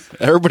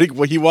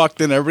 When he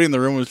walked in, everybody in the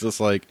room was just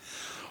like,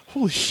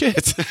 "Holy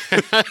shit!"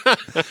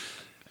 And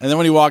then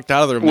when he walked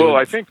out of the room, well,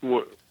 I think.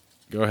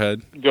 Go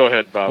ahead. Go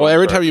ahead, Bob. Well,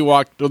 every time you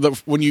walked,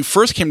 when you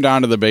first came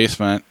down to the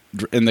basement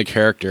in the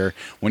character,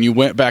 when you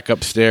went back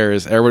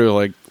upstairs, everybody was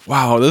like,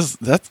 "Wow,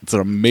 that's an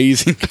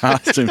amazing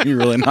costume. You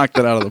really knocked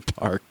it out of the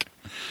park."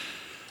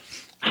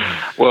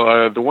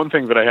 Well, the one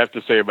thing that I have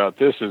to say about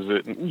this is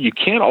that you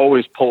can't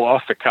always pull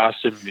off the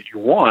costume that you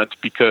want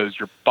because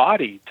your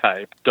body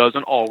type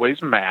doesn't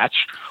always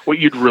match what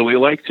you'd really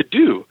like to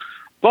do.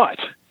 But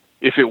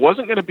if it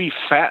wasn't going to be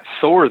Fat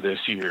Thor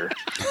this year,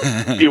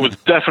 it was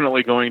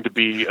definitely going to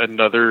be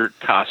another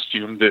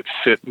costume that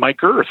fit my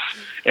girth.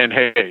 And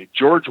hey,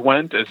 George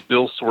Wendt as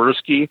Bill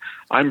Swirsky,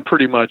 I'm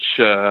pretty much,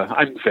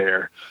 I'm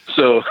there.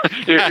 So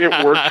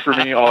it worked for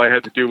me. All I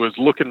had to do was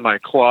look in my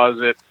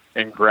closet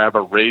and grab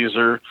a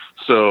razor.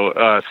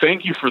 So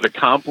thank you for the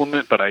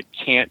compliment, but I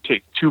can't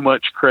take too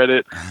much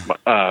credit.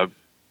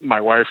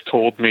 My wife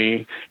told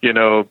me,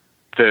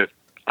 that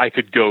I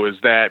could go as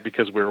that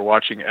because we were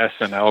watching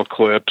SNL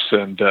clips,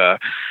 and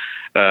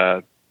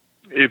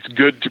it's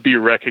good to be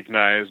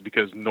recognized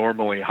because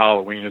normally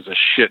Halloween is a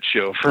shit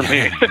show for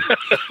me.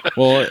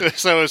 Well,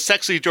 so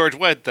sexy George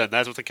Wendt, then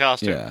that's what the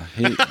costume. Yeah,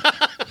 he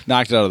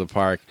knocked it out of the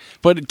park.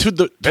 But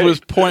to his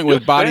point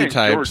with body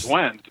types, George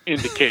Wendt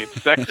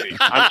indicates sexy.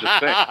 I'm just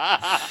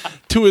saying.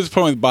 To his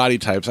point with body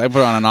types, I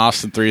put on an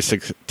Austin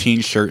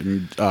 316 shirt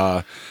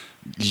and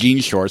jean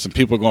shorts, and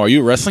people go, "Are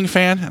you a wrestling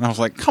fan?" And I was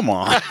like, "Come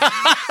on."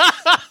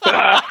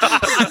 Well,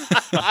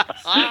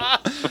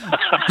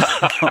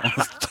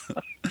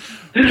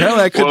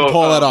 Apparently, I couldn't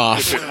pull that off.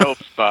 If it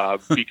helps,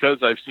 Bob,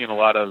 because I've seen a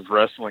lot of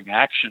wrestling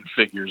action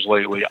figures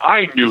lately,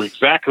 I knew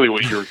exactly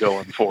what you were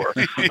going for.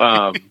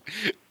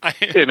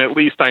 And at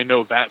least I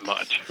know that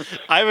much.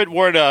 I haven't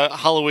worn a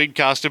Halloween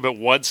costume but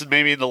once,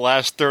 maybe in the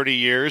last 30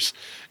 years.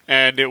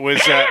 And it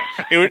was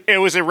it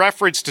was a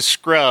reference to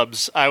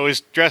Scrubs. I was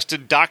dressed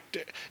in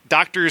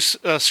doctor's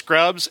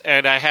scrubs,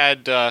 and I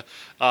had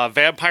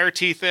vampire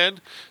teeth in,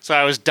 so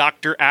I was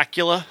Dr.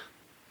 Acula.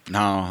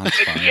 No, that's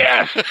fine.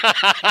 Yes.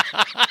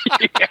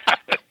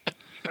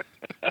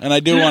 And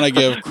I do want to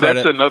give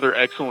credit. That's another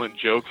excellent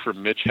joke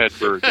from Mitch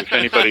Hedberg. If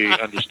anybody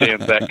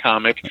understands that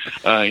comic,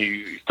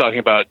 he's talking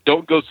about,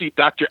 don't go see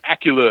Dr.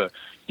 Acula.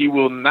 He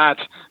will not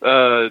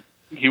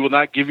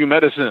give you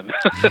medicine.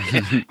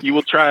 He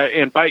will try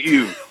and bite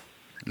you.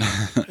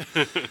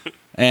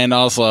 And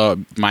also,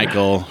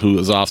 Michael, who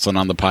is also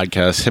on the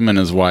podcast, him and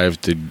his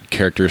wife did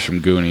characters from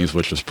Goonies,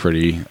 which was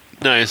pretty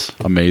nice,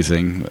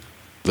 amazing.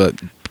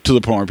 To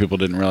the point where people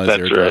didn't realize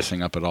they were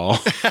dressing up at all.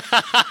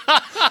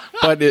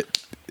 But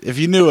if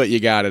you knew it,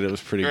 you got it. It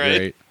was pretty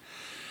great.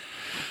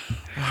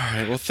 All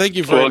right. Well, thank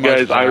you very much. Well,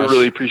 guys, Josh. I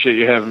really appreciate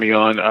you having me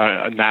on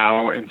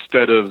now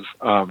instead of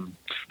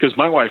because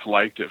my wife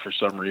liked it for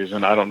some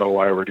reason. I don't know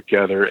why we're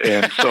together.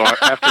 And so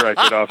after I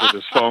get off of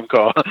this phone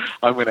call,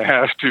 I'm going to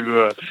have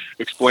to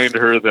explain to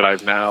her that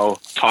I've now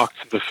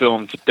talked the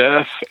film to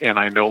death, and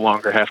I no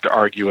longer have to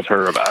argue with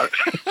her about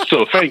it.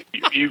 So thank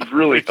you. You've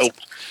really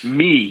helped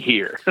me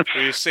here.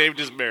 You saved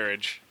his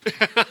marriage.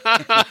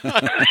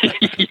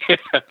 Yeah.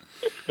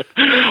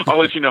 I'll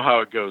let you know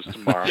how it goes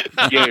tomorrow.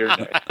 Yay or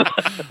nay.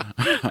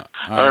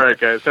 All right,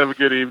 guys. Have a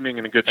good evening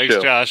and a good show.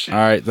 Thanks, Josh. All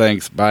right,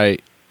 thanks. Bye.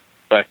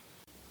 Bye.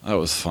 That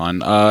was fun.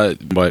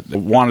 But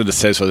wanted to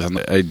say so.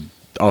 I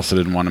also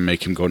didn't want to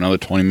make him go another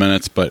 20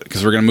 minutes, but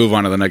because we're going to move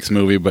on to the next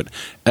movie. But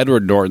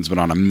Edward Norton's been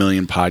on a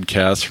million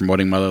podcasts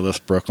promoting Motherless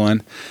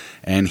Brooklyn,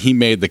 and he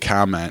made the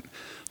comment,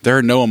 there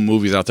are no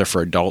movies out there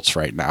for adults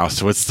right now,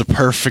 so it's the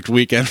perfect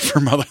weekend for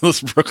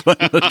Motherless Brooklyn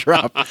to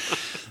drop.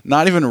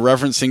 Not even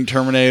referencing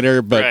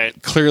Terminator, but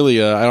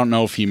clearly, I don't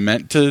know if he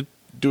meant to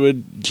do a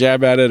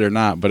jab at it or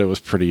not, but it was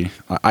pretty.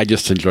 I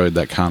just enjoyed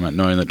that comment,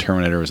 knowing that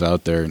Terminator was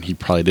out there, and he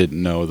probably didn't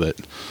know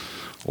that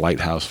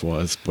Lighthouse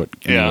was. But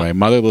anyway,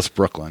 Motherless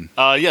Brooklyn.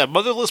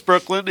 Motherless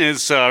Brooklyn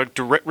is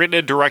written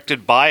and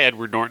directed by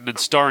Edward Norton and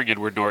starring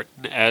Edward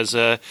Norton as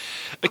a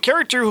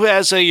character who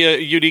has a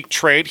unique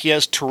trait. He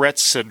has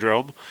Tourette's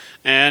syndrome,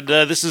 and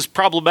this is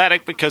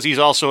problematic because he's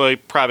also a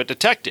private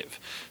detective.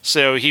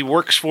 So he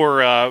works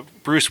for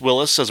Bruce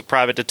Willis as a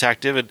private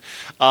detective,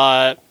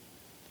 and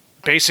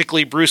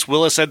basically Bruce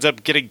Willis ends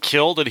up getting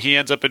killed, and he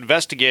ends up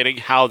investigating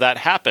how that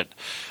happened.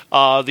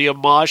 The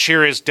homage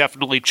here is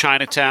definitely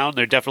Chinatown.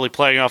 They're definitely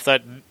playing off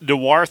that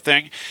noir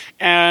thing,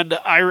 and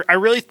I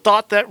really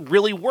thought that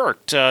really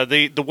worked.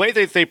 The way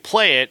that they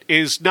play it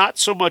is not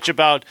so much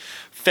about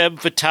femme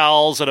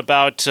fatales and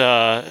about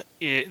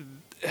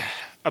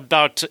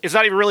it's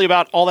not even really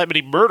about all that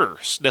many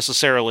murders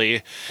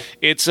necessarily.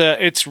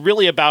 It's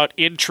really about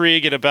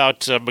intrigue and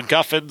about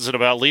MacGuffins and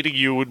about leading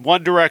you in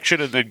one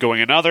direction and then going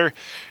another,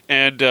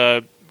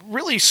 and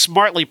really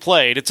smartly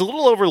played. It's a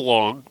little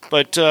overlong,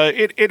 but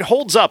it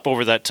holds up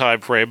over that time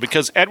frame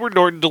because Edward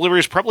Norton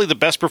delivers probably the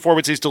best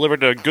performance he's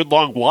delivered in a good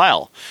long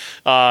while.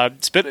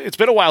 It's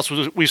been a while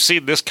since we've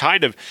seen this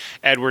kind of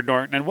Edward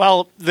Norton, and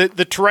while the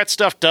Tourette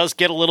stuff does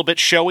get a little bit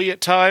showy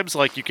at times,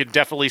 like you can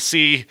definitely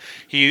see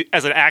he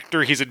as an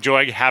actor he's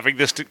enjoying having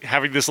this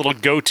little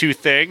go-to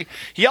thing.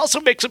 He also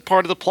makes it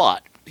part of the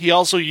plot. He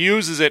also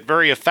uses it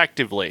very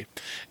effectively,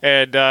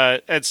 and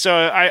so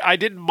I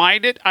didn't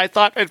mind it. I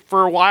thought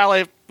for a while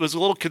I was a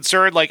little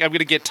concerned, like I'm going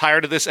to get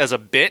tired of this as a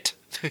bit.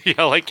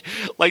 Like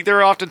there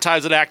are often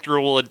times an actor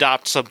will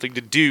adopt something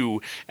to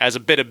do as a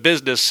bit of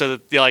business so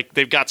that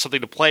they've got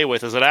something to play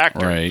with as an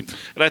actor. Right.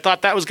 And I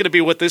thought that was going to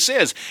be what this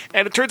is,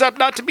 and it turns out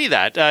not to be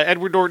that.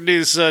 Edward Norton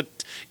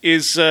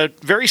is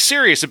very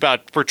serious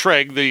about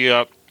portraying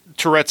the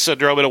Tourette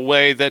syndrome in a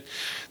way that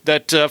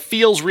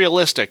feels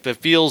realistic, that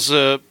feels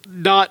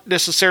not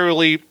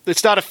necessarily,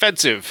 it's not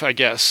offensive, I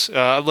guess,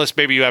 unless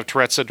maybe you have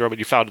Tourette syndrome and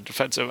you found it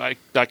offensive. I'm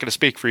not going to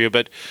speak for you,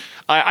 but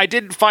I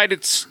didn't find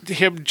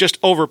him just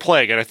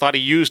overplaying it. I thought he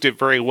used it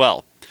very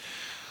well.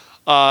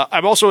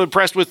 I'm also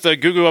impressed with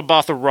Gugu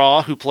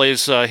Mbatha-Raw, who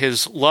plays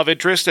his love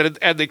interest,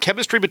 and the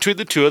chemistry between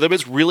the two of them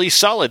is really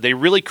solid. They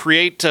really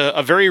create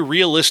a very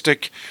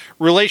realistic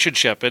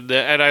relationship, and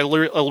I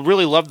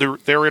really love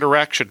their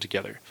interaction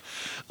together.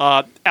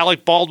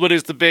 Alec Baldwin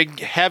is the big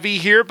heavy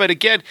here, but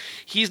again,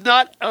 he's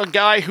not a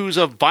guy who's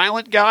a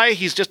violent guy.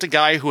 He's just a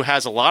guy who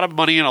has a lot of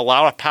money and a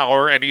lot of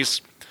power, and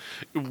he's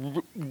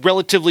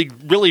really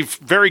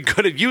very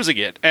good at using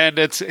it, and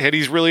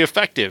he's really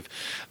effective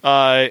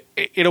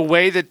in a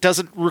way that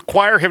doesn't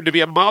require him to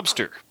be a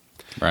mobster.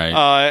 Right.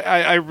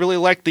 I really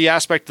like the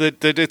aspect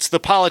that it's the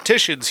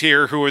politicians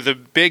here who are the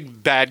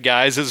big bad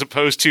guys as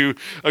opposed to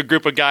a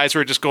group of guys who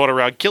are just going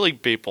around killing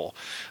people.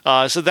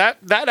 So that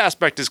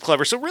aspect is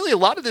clever. So really, a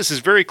lot of this is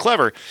very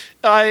clever.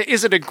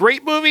 Is it a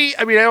great movie?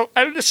 I mean,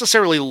 I don't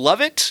necessarily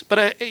love it,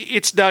 but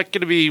it's not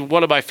going to be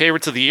one of my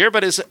favorites of the year.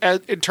 But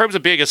in terms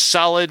of being a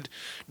solid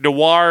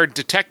noir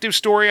detective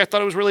story, I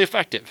thought it was really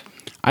effective.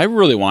 I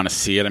really want to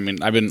see it. I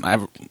mean, I've been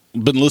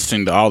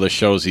listening to all the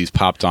shows he's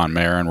popped on,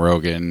 Maron,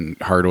 Rogan,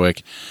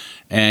 Hardwick,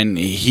 and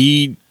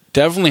he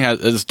definitely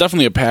it's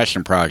definitely a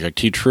passion project.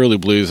 He truly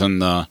believes in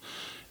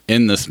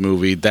this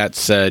movie. That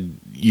said,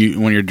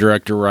 when you're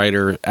director,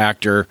 writer,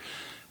 actor,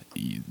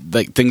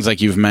 like things like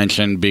you've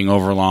mentioned, being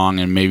overlong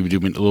and maybe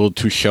doing a little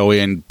too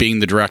showy, and being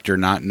the director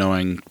not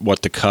knowing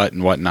what to cut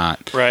and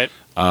whatnot. Right.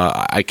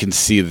 I can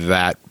see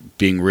that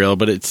being real,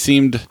 but it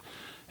seemed.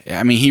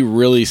 I mean, he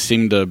really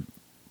seemed to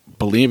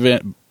believe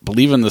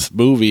in this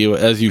movie,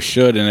 as you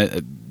should,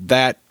 and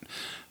that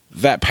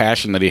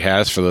passion that he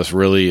has for this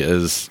really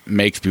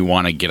makes me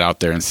want to get out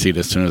there and see it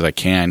as soon as I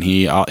can.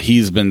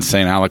 He's been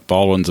saying Alec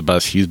Baldwin's the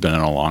best he's been in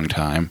a long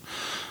time,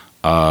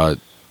 and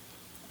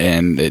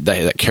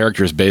that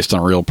character is based on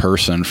a real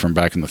person from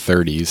back in the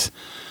 30s.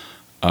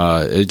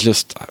 It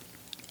just,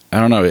 I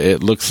don't know.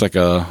 It looks like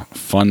a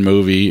fun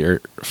movie, or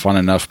fun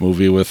enough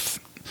movie with,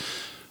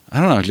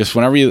 I don't know, just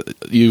whenever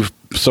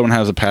someone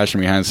has a passion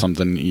behind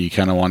something, you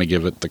kind of want to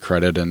give it the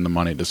credit and the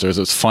money it deserves.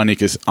 It's funny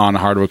because on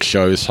Hardwick's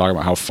show, he was talking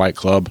about how Fight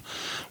Club,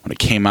 when it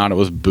came out, it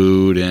was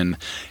booed and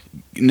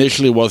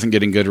initially wasn't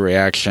getting good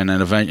reaction,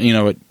 and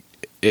eventually,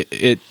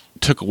 it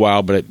took a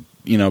while, but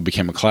it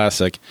became a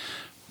classic.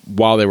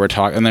 While they were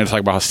talking, and they were talking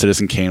about how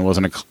Citizen Kane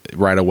wasn't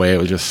right away; it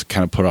was just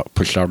kind of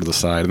pushed out to the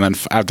side. And then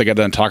after they got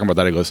done talking about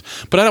that, he goes,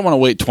 "But I don't want to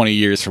wait 20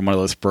 years for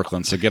Motherless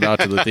Brooklyn, so get out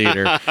to the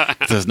theater.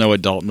 There's no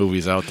adult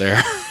movies out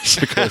there,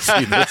 so go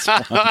see this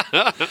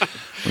one."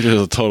 Which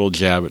is a total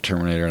jab at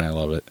Terminator, and I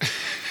love it.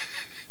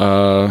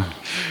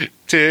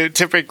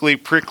 Typically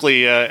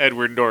prickly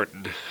Edward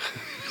Norton.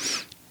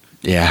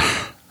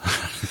 Yeah.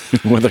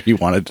 Whether he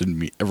wanted to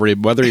be,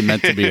 whether he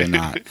meant to be or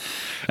not.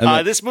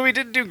 This movie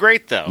didn't do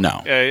great, though.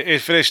 No.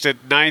 It finished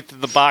at 9th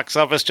in the box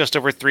office, just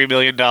over $3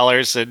 million,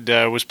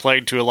 and was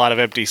playing to a lot of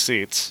empty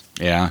seats.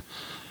 Yeah.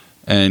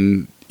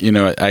 And,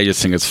 I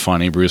just think it's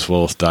funny. Bruce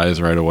Willis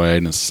dies right away,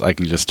 and I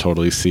can just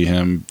totally see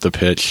him, the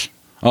pitch.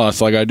 Oh,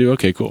 that's all I got to do?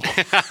 Okay, cool.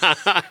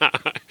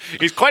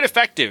 He's quite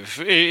effective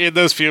in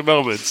those few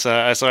moments,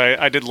 so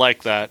I did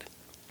like that.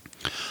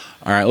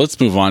 All right, let's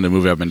move on to a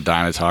movie I've been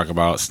dying to talk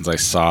about since I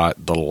saw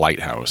it, The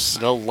Lighthouse.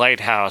 The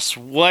Lighthouse.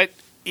 What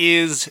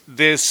is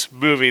this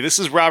movie? This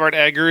is Robert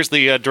Eggers,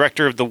 the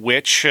director of The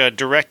Witch,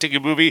 directing a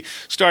movie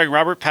starring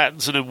Robert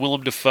Pattinson and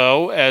Willem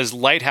Dafoe as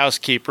lighthouse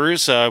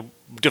keepers.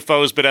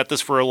 Dafoe's been at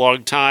this for a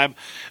long time.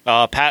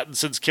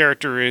 Pattinson's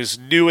character is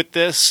new at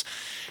this.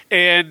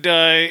 And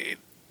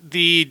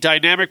the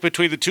dynamic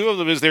between the two of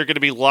them is they're going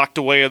to be locked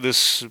away on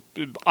this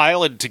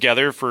island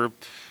together for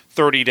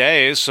 30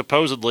 days,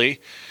 supposedly.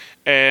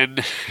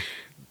 And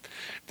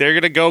they're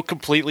going to go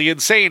completely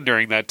insane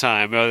during that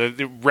time,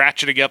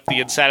 ratcheting up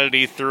the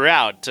insanity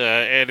throughout.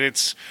 And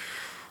it's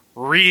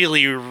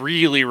really,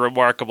 really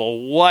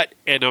remarkable. What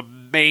an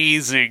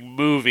amazing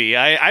movie.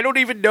 I don't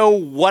even know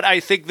what I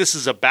think this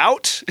is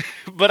about,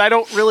 but I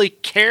don't really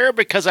care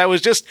because I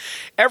was just,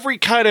 every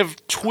kind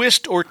of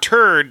twist or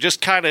turn just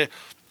kind of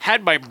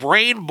had my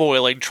brain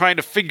boiling trying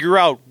to figure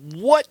out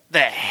what the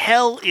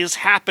hell is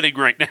happening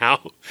right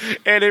now.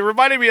 And it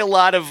reminded me a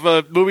lot of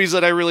movies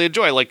that I really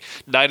enjoy, like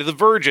Night of the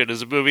Virgin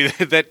is a movie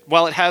that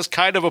while it has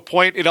kind of a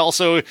point, it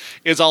also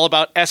is all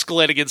about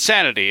escalating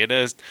insanity.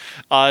 And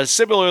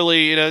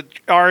similarly,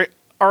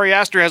 Ari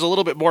Aster has a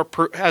little bit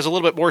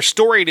more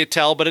story to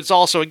tell, but it's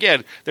also,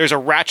 again, there's a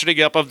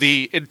ratcheting up of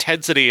the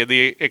intensity and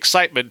the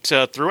excitement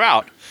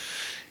throughout.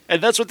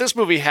 And that's what this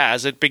movie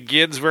has. It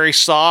begins very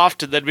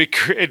soft, and then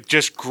it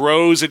just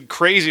grows in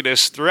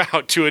craziness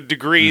throughout to a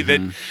degree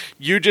that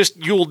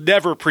you'll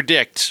never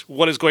predict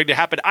what is going to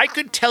happen. I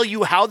could tell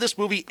you how this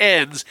movie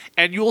ends,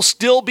 and you'll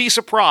still be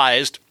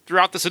surprised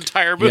throughout this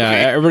entire movie. Yeah,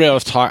 everybody I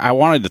was I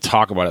wanted to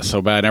talk about it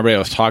so bad. Everybody I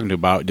was talking to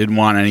about didn't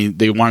want any.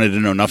 They wanted to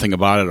know nothing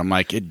about it. I'm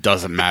like, it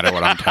doesn't matter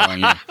what I'm telling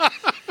you.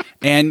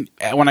 And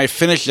when I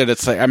finished it,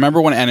 it's like I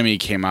remember when Enemy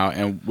came out,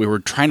 and we were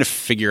trying to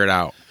figure it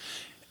out.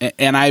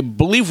 And I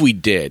believe we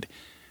did.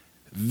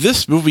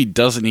 This movie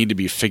doesn't need to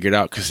be figured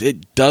out because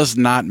it does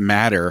not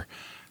matter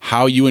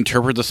how you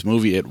interpret this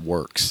movie. It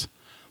works.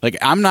 Like,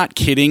 I'm not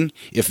kidding.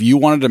 If you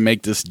wanted to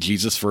make this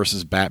Jesus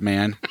versus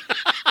Batman,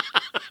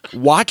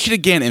 watch it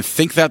again and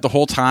think that the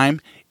whole time.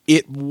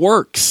 It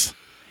works.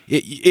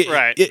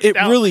 It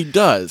really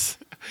does.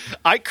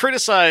 I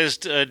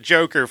criticized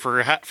Joker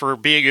for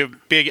being a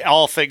big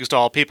all things to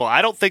all people.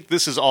 I don't think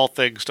this is all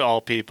things to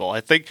all people.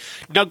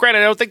 Now,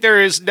 granted, I don't think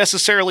there is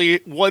necessarily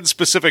one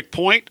specific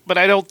point, but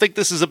I don't think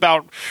this is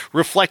about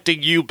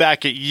reflecting you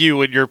back at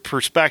you and your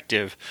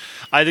perspective.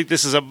 I think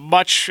this is a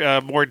much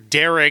more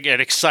daring and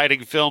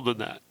exciting film than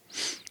that.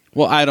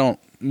 Well, I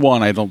don't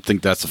one, I don't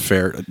think that's a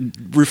fair.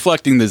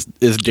 Reflecting this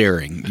is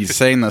daring. He's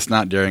saying that's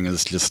not daring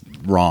is just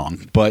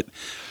wrong. But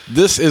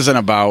this isn't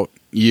about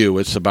you.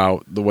 It's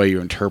about the way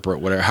you interpret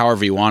whatever,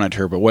 however you want to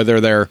interpret.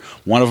 Whether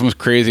one of them's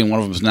crazy and one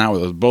of them's not.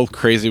 Whether they're both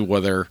crazy.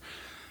 Whether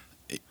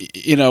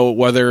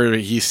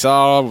he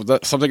saw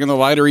something in the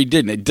light or he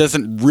didn't. It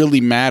doesn't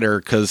really matter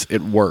because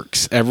it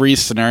works. Every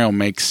scenario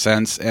makes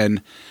sense.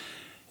 And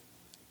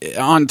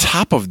on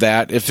top of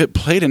that, if it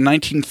played in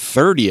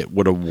 1930, it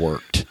would have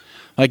worked.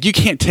 Like, you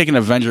can't take an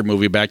Avenger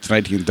movie back to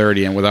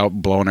 1930 and without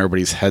blowing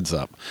everybody's heads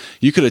up.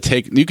 You could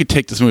take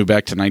this movie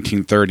back to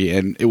 1930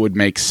 and it would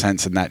make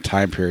sense in that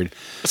time period.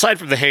 Aside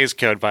from the Hays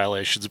Code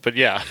violations, but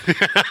yeah.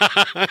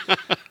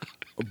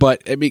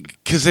 But I mean,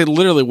 because they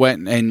literally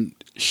went and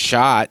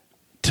shot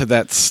to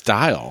that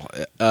style,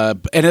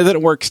 and if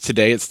it works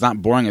today, it's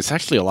not boring. It's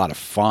actually a lot of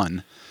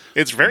fun.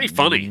 It's very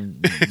funny.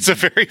 It's a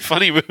very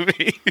funny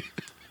movie.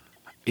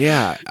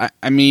 Yeah,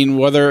 I mean,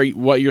 whether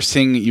what you're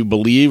seeing you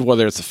believe,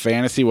 whether it's a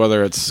fantasy,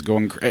 whether it's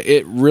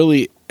it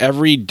really,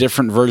 every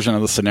different version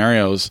of the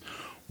scenarios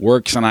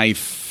works, and I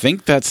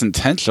think that's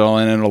intentional,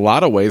 and in a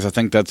lot of ways, I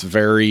think that's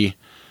really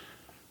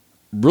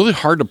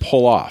hard to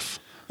pull off.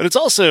 But it's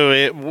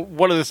also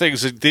one of the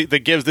things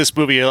that gives this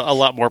movie a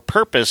lot more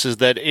purpose is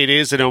that it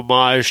is an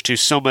homage to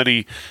so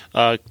many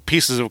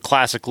pieces of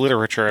classic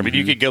literature. I mean,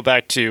 you could go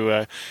back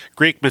to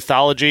Greek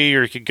mythology,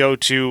 or you could go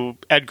to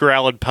Edgar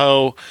Allan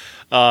Poe.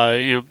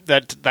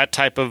 That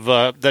type of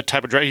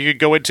drama. You could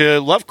go into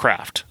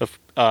Lovecraft,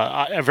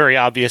 a very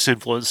obvious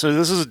influence. So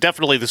this is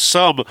definitely the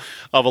sum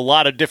of a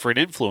lot of different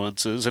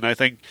influences, and I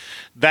think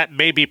that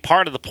may be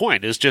part of the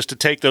point, is just to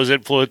take those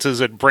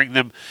influences and bring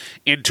them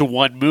into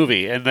one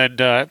movie, and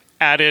then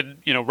add in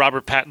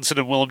Robert Pattinson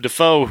and Willem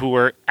Dafoe, who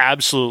are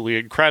absolutely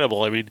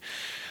incredible. I mean,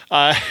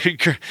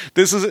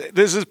 this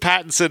is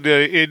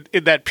Pattinson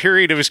in that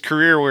period of his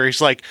career where he's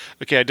like,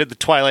 okay, I did the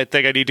Twilight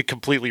thing, I need to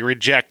completely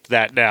reject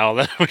that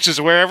now, which is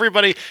where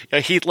everybody,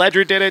 Heath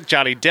Ledger did it,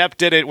 Johnny Depp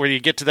did it, where you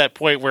get to that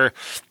point where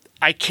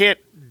I can't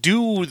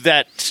do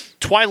that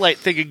Twilight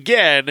thing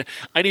again.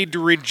 I need to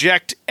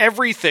reject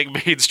everything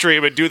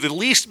mainstream and do the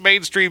least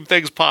mainstream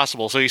things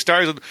possible. So he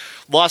stars in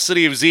Lost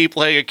City of Z,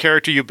 playing a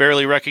character you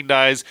barely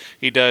recognize.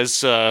 He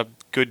does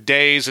Good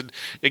Days, and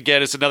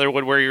again, it's another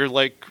one where you're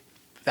like,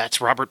 that's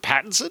Robert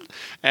Pattinson?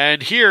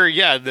 And here,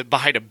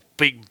 behind a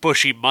big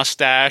bushy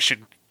mustache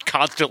and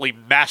constantly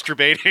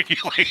masturbating,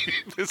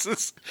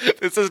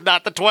 this is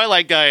not the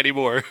Twilight guy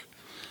anymore.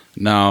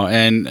 No,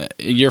 and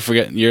you're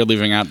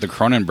leaving out the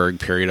Cronenberg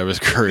period of his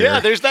career. Yeah,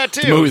 there's that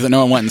too. The movies that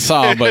no one went and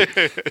saw, but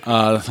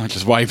which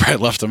is why you probably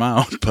left him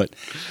out. But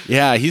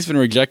yeah, he's been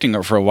rejecting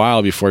it for a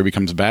while before he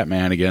becomes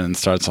Batman again and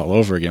starts all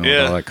over again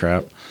with all that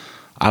crap.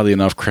 Oddly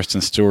enough,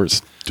 Kristen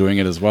Stewart's doing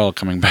it as well,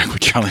 coming back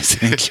with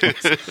Charlie's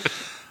Angels.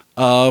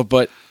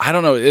 But I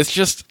don't know. It's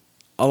just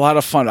a lot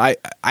of fun.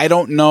 I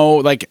don't know,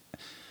 like,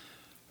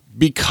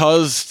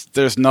 because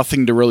there's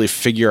nothing to really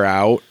figure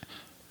out,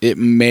 it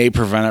may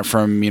prevent it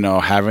from,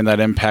 having that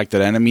impact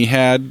that Enemy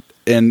had.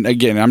 And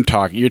again,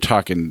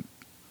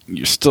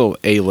 you're still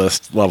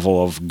A-list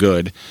level of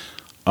good.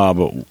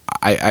 But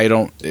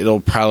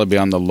it'll probably be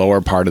on the lower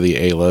part of the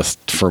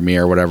A-list for me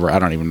or whatever. I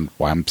don't even know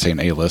why I'm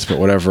saying A-list, but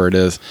whatever it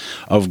is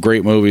of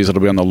great movies,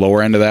 it'll be on the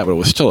lower end of that, but it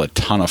was still a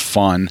ton of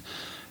fun.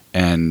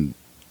 And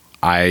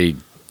I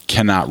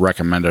cannot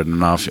recommend it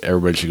enough.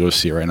 Everybody should go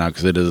see it right now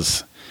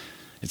because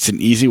it's an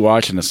easy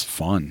watch and it's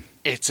fun.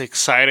 It's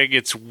exciting.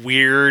 It's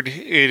weird.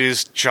 It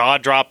is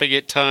jaw-dropping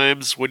at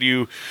times when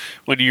you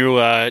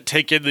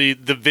take in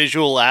the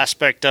visual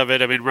aspect of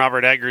it. I mean,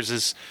 Robert Eggers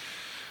is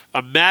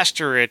a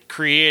master at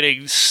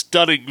creating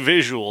stunning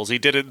visuals. He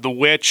did it in The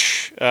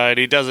Witch, and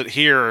he does it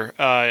here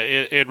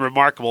in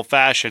remarkable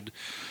fashion.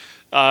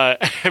 I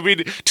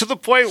mean, to the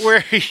point where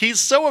he's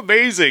so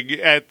amazing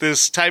at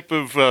this type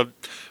of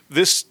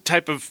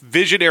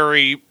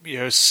visionary,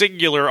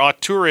 singular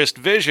auteurist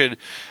vision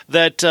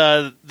that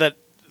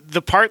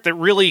the part that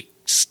really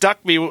stuck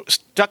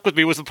with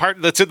me was the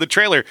part that's in the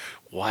trailer.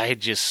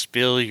 Why'd you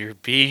spill your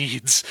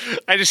beads?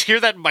 I just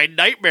hear that in my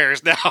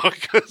nightmares now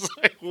because,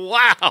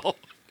 wow.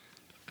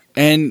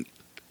 And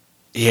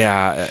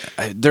yeah,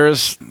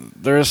 there's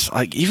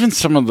like even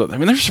some of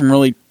there's some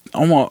really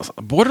almost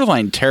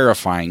borderline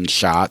terrifying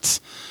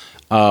shots,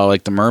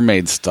 like the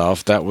mermaid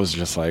stuff. That was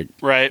just like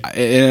right.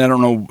 And I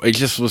don't know. It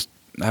just was.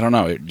 I don't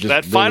know. It just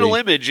that final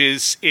image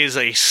is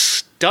a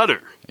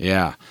stunner.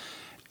 Yeah,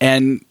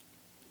 and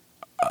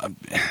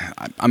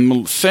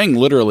I'm saying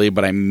literally,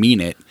 but I mean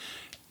it.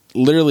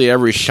 Literally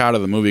every shot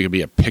of the movie could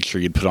be a picture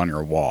you'd put on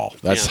your wall.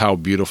 That's how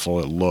beautiful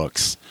it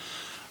looks.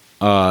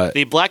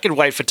 The black and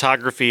white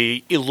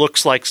photography, it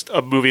looks like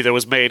a movie that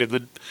was made in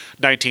the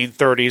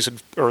 1930s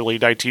and early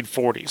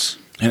 1940s.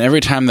 And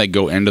every time they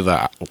go into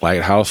the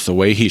lighthouse, the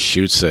way he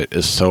shoots it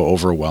is so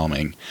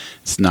overwhelming.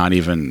 It's not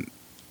even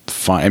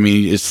fun. I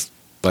mean, it's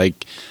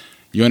like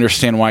you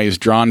understand why he's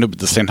drawn to it, but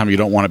at the same time you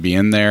don't want to be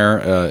in there.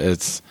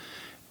 It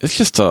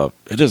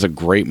is a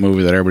great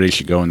movie that everybody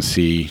should go and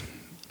see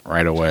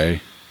right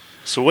away.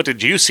 So what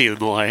did you see in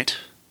the light?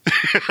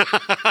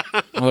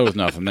 Well, there was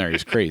nothing there.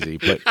 He's crazy,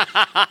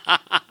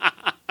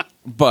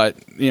 but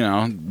you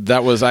know,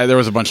 there was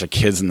a bunch of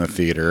kids in the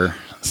theater.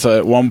 So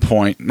at one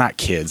point, not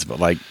kids, but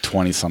like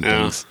 20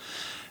 somethings,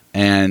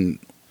 and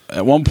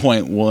at one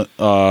point,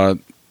 Willem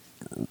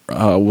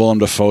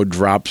Dafoe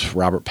drops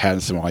Robert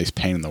Pattinson while he's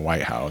painting the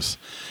White House,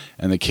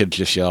 and the kid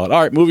just yelled,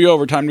 "All right, movie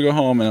over, time to go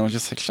home." And I was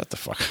just like, "Shut the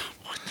fuck up."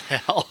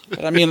 Hell.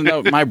 But, I mean,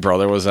 my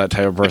brother was that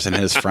type of person.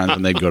 His friends,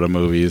 when they'd go to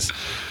movies,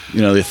 you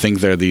know, they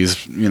think they're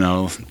these, you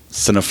know,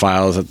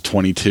 cinephiles at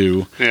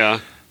 22.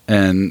 Yeah.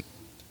 And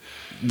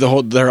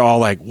they're all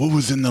like, "What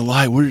was in the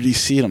light? What did he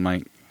see?" And I'm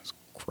like, "It's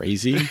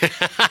crazy."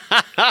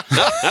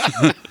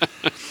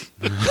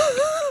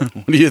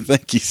 What do you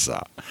think he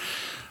saw?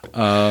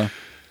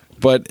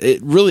 But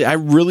I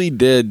really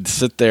did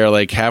sit there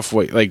like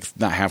halfway, like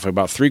not halfway,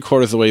 about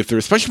 3/4 of the way through,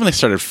 especially when they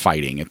started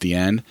fighting at the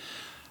end.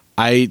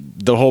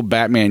 The whole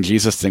Batman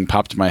Jesus thing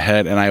popped in my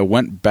head, and I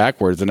went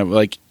backwards, and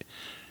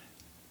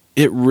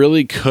it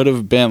really could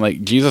have been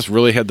like Jesus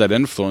really had that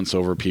influence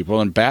over people,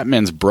 and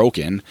Batman's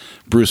broken,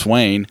 Bruce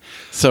Wayne.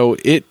 So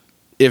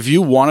if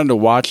you wanted to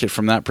watch it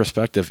from that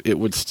perspective, it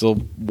would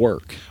still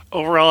work.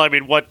 Overall, I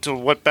mean,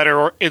 what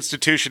better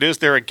institution is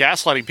there at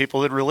gaslighting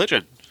people than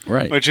religion?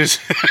 Right. Which is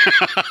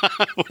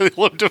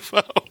Willem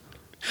Dafoe.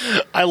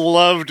 I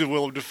loved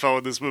Willem Dafoe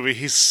in this movie.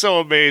 He's so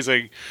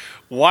amazing.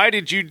 Why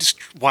did you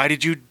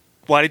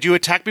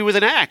attack me with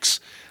an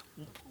axe?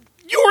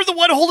 You're the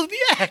one holding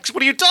the axe.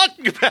 What are you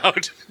talking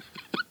about?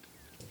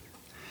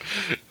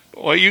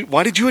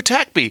 Why did you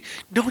attack me?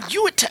 No,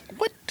 you attacked.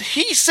 What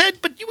he said,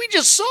 but we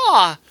just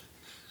saw.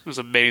 It was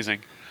amazing.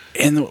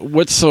 And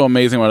what's so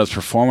amazing about his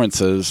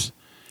performance is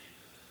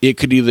it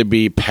could either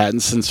be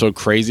Pattinson so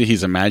crazy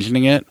he's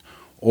imagining it,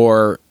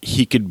 or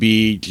he could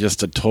be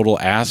just a total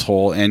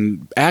asshole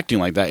and acting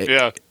like that.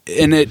 Yeah.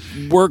 And it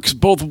works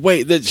both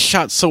ways. It's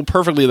shot so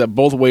perfectly that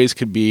both ways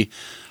could be,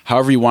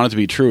 however you want it to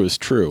be true is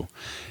true.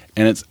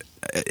 And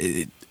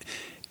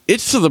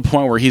it's to the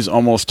point where he's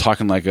almost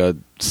talking like a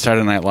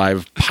Saturday Night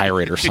Live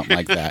pirate or something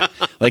like that.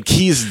 Like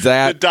he's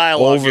that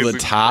over the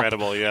top.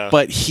 Incredible, yeah.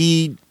 But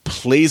he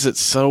plays it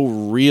so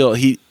real.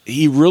 He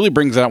really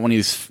brings it out when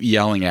he's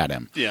yelling at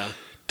him. Yeah.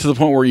 To the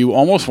point where you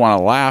almost want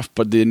to laugh,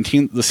 but the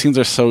scenes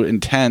are so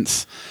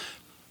intense.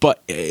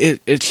 But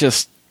it's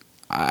just,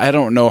 I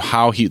don't know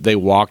how they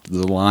walked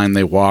the line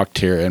they walked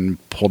here and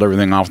pulled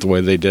everything off the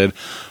way they did,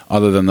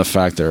 other than the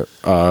fact that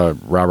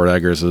Robert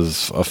Eggers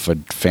is a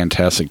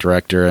fantastic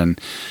director, and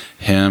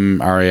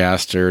him, Ari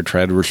Aster,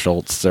 Edward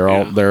Schultz,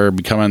 they're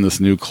becoming this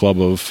new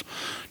club of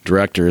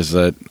directors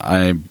that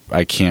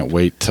I can't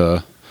wait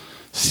to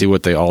see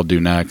what they all do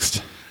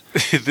next.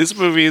 This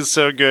movie is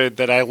so good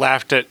that I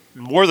laughed at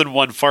more than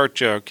one fart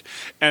joke,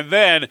 and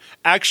then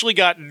actually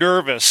got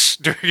nervous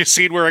during a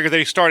scene where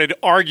they started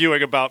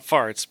arguing about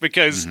farts,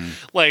 because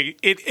like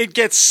it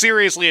gets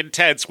seriously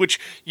intense, which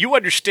you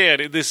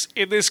understand in this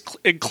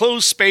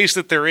enclosed space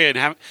that they're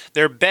in.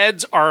 Their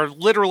beds are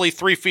literally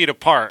 3 feet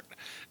apart.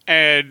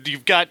 And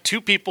you've got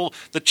two people.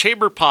 The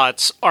chamber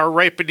pots are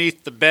right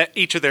beneath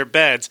each of their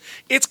beds.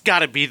 It's got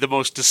to be the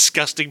most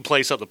disgusting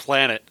place on the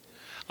planet.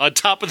 On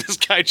top of this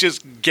guy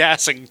just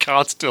gassing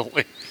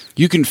constantly.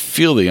 You can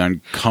feel the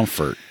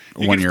uncomfort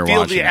when you're watching.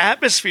 You feel the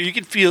atmosphere.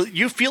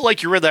 You feel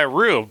like you're in that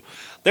room.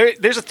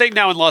 There's a thing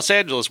now in Los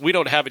Angeles. We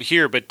don't have it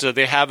here, but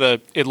they have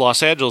in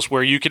Los Angeles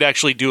where you could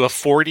actually do a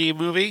 4D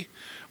movie,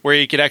 where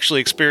you could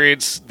actually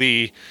experience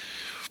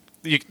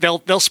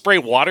they'll spray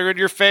water in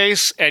your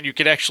face, and you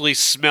can actually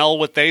smell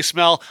what they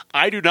smell.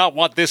 I do not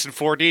want this in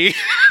 4D,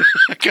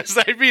 because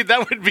I mean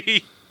that would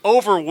be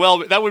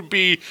overwhelming. That would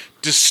be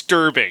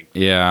disturbing.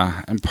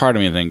 Yeah, and part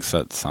of me thinks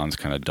that sounds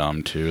kind of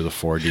dumb too, the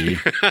 4D.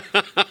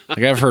 Like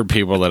I've heard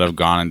people that have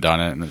gone and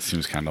done it, and it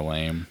seems kind of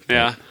lame.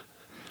 Yeah.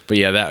 But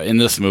yeah, that in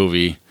this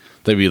movie,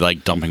 they'd be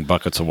like dumping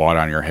buckets of water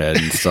on your head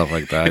and stuff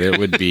like that. It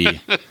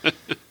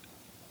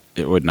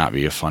would not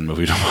be a fun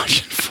movie to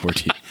watch in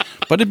 4D.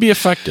 But it'd be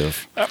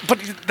effective. But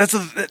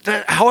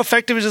how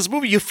effective is this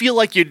movie? You feel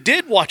like you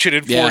did watch it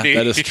in 4D.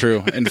 Yeah, that is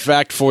true. In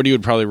fact, 4D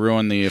would probably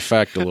ruin the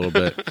effect a little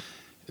bit.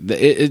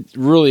 It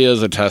really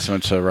is a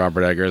testament to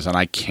Robert Eggers, and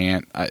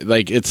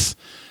it's,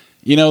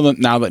 now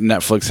that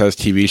Netflix has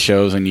TV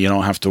shows and you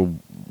don't have to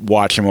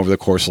watch them over the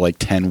course of like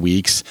 10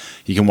 weeks,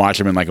 you can watch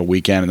them in like a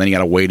weekend, and then you got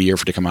to wait a year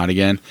for it to come out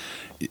again.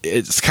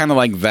 It's kind of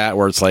like that,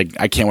 where it's like,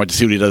 I can't wait to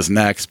see what he does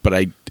next, but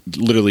I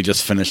literally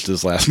just finished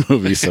his last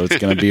movie, so it's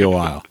going to be a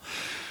while.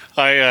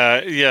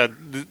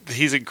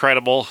 He's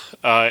incredible.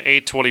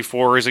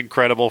 A24 is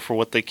incredible for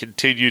what they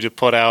continue to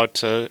put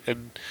out,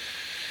 and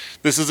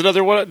this is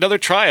another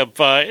triumph.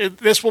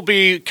 This will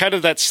be kind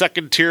of that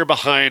second tier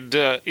behind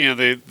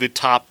the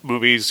top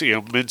movies,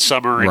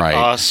 Midsummer and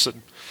Us,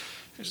 and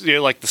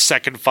like the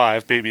second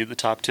 5 maybe in the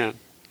top 10.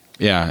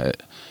 Yeah,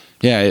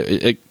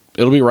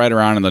 it'll be right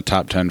around in the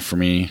top 10 for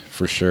me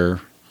for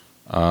sure.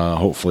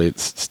 Hopefully it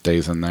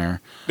stays in there.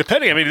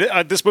 Depending, I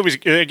mean, this movie's.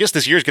 I guess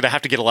this year's going to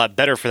have to get a lot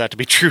better for that to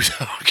be true,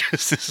 though,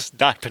 because this has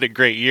not been a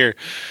great year.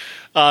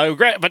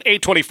 But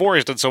A24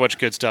 has done so much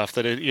good stuff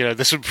that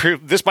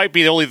this might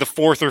be only the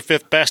fourth or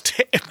fifth best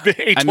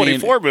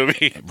A24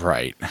 movie.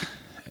 Right.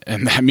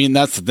 And I mean,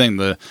 that's the thing.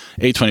 The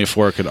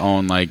A24 could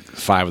own like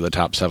 5 of the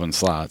top 7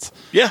 slots.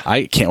 Yeah.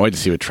 I can't wait to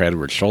see what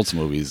Edward Schultz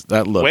movies.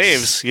 That looks...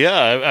 Waves,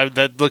 yeah.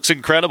 That looks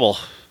incredible.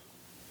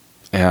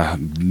 Yeah,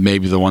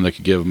 maybe the one that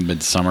could give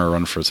Midsummer a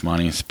run for its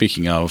money.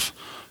 Speaking of,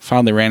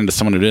 finally ran into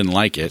someone who didn't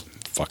like it.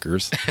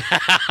 Fuckers.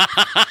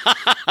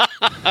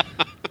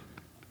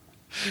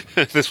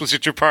 This was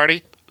at your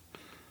party?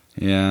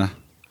 Yeah.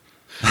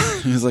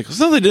 He was like,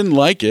 so they didn't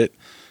like it.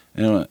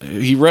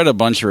 He read a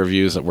bunch of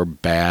reviews that were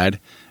bad,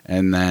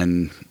 and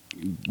then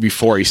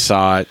before he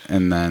saw it,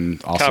 and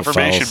then also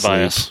confirmation fell asleep.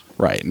 bias.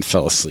 Right, and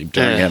fell asleep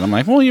during it. I'm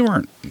like, well, you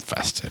weren't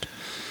invested.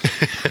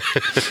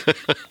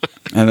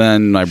 And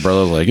then my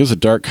brother was like, it was a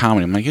dark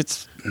comedy. I'm like,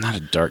 it's not a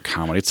dark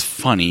comedy. It's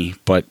funny,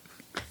 but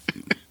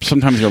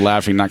sometimes you're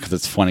laughing not because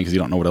it's funny, because you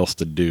don't know what else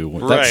to do.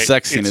 Right. That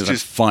sex scene isn't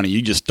funny.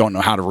 You just don't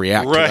know how to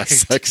react to that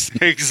sex scene.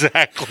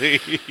 Exactly.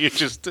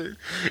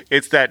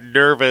 It's that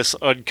nervous,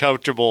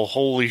 uncomfortable,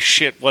 holy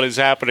shit, what is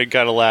happening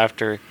kind of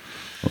laughter.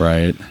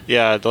 Right.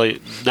 Yeah, the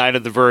Night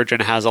of the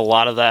Virgin has a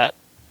lot of that.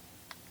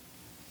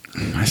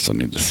 I still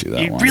need to see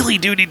that one. You really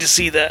do need to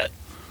see that.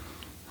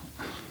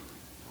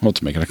 We'll have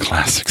to make it a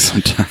classic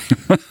sometime.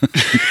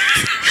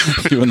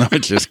 Even though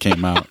it just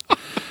came out.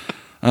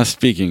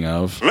 Speaking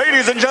of...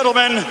 Ladies and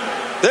gentlemen,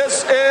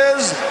 this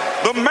is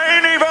the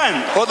main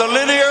event for the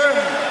linear,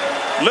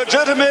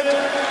 legitimate,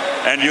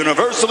 and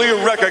universally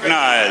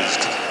recognized,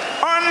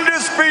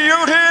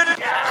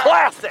 undisputed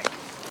classic.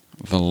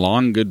 The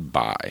Long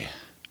Goodbye.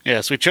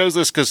 Yes, we chose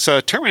this because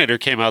Terminator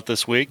came out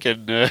this week,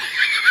 and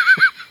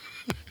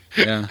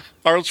yeah,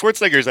 Arnold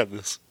Schwarzenegger's in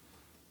this.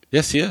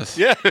 Yes, he is.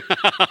 Yeah.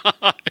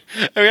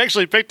 We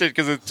actually picked it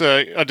because it's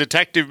a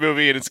detective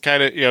movie, and it's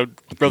kind of,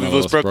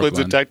 Motherless Brooklyn's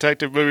a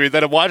detective movie. And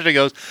then I'm watching it and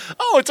goes,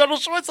 oh, it's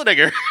Arnold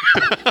Schwarzenegger.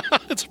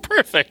 It's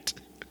perfect.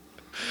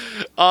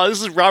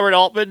 This is Robert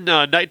Altman,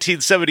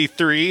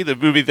 1973, the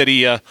movie that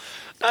he, I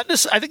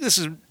think this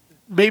is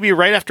maybe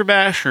right after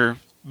MASH or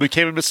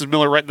McCabe and Mrs.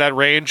 Miller, right in that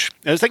range.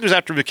 I think it was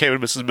after McCabe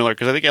and Mrs. Miller,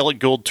 because I think Elliot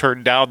Gould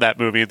turned down that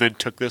movie and then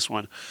took this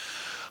one.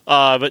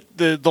 But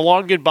the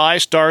Long Goodbye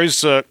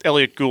stars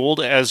Elliot Gould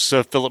as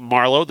Philip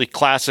Marlowe, the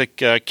classic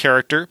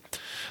character,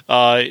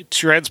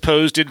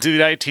 transposed into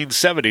the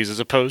 1970s as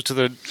opposed to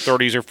the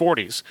 30s or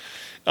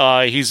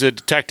 40s. He's a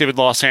detective in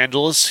Los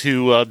Angeles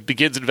who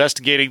begins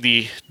investigating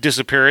the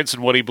disappearance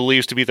and what he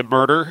believes to be the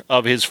murder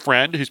of his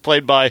friend, who's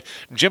played by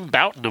Jim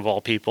Bouton, of all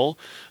people,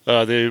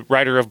 the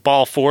writer of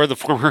Ball 4, the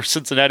former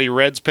Cincinnati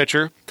Reds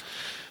pitcher.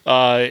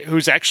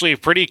 Who's actually a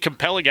pretty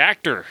compelling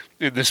actor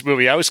in this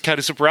movie. I was kind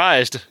of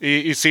surprised.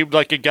 He seemed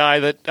like a guy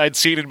that I'd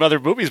seen in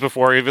other movies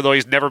before, even though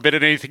he's never been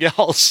in anything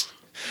else.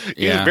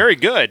 He was very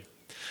good.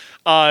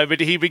 But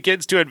he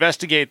begins to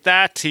investigate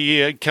that.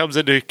 He comes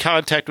into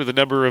contact with a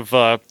number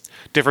of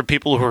different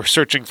people who are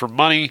searching for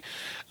money.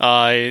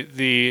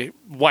 The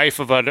wife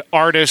of an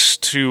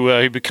artist who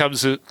he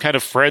becomes kind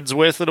of friends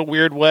with in a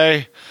weird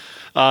way.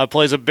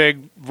 Plays a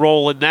big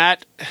role in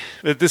that.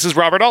 This is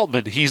Robert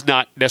Altman. He's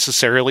not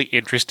necessarily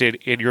interested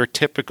in your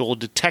typical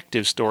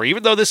detective story,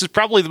 even though this is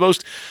probably the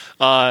most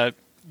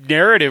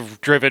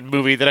narrative-driven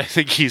movie that I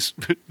think he's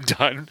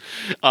done.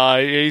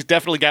 He's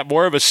definitely got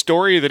more of a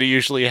story than he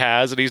usually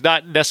has, and he's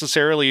not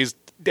necessarily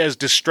as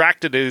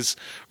distracted as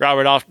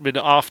Robert Altman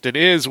often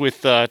is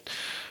with... I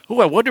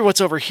wonder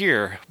what's over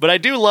here. But I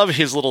do love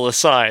his little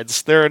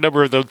asides. There are a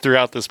number of them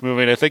throughout this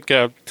movie, and I think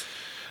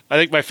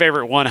my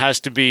favorite one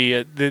has to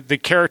be the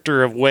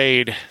character of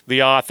Wade,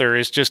 the author,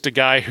 is just a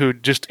guy who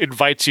just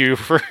invites you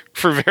for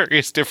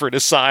various different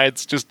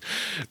asides, just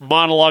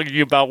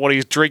monologuing about what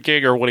he's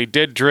drinking or what he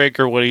did drink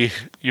or what he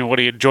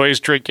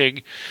enjoys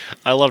drinking.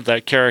 I love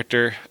that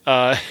character.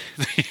 I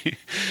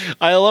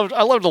loved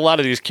a lot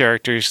of these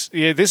characters.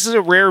 Yeah, this is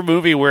a rare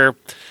movie where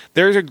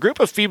there's a group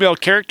of female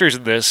characters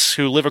in this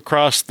who live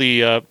across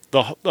the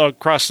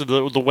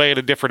way in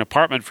a different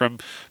apartment from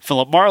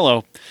Philip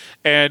Marlowe.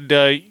 And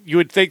you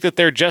would think that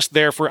they're just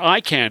there for eye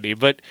candy,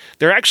 but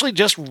they're actually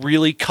just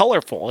really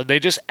colorful, and they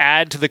just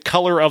add to the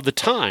color of the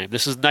time.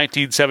 This is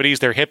 1970s.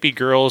 They're hippie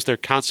girls. They're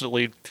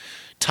constantly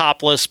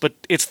topless, but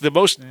it's the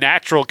most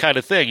natural kind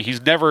of thing.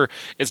 It's never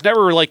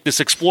like this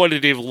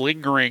exploitative,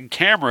 lingering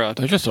camera.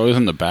 They're just always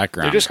in the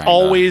background. They're just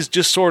always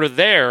just sort of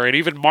there, and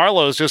even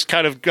Marlowe's just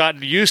kind of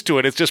gotten used to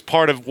it. It's just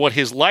part of what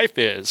his life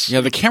is. Yeah,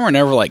 the camera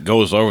never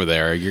goes over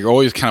there. You're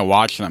always kind of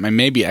watching them. I mean,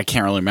 maybe I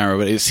can't really remember,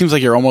 but it seems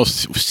like you're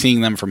almost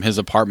seeing them from his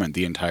apartment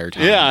the entire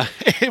time. Yeah,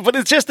 but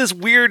it's just this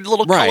weird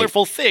little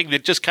colorful thing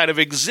that just kind of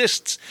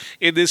exists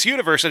in this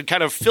universe and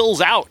kind of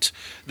fills out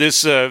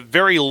this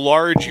very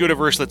large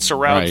universe that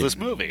surrounds this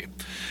movie.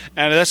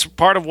 And that's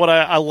part of what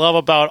I love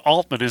about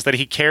Altman, is that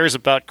he cares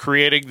about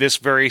creating this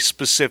very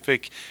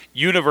specific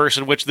universe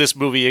in which this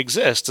movie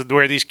exists and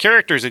where these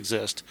characters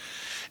exist.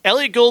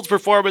 Elliot Gould's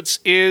performance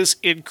is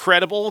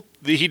incredible.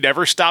 He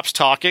never stops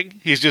talking.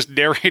 He's just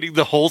narrating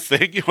the whole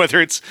thing.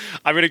 Whether it's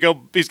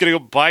he's gonna go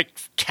buy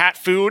cat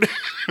food,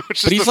 but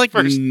he's like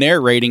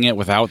narrating it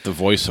without the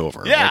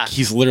voiceover. Yeah, like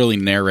he's literally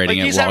narrating it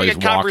while he's walking. He's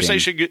having a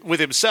conversation with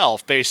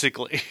himself,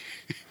 basically.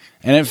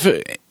 And if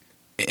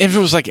it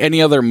was like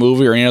any other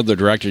movie or any other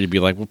director, you'd be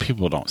like, well,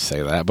 people don't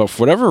say that. But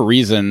for whatever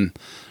reason,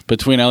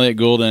 between Elliot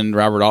Gould and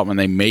Robert Altman,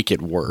 they make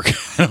it work.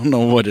 I don't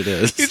know what it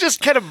is. He's just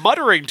kind of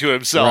muttering to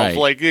himself. Right.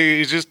 Like,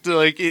 he's just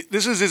like,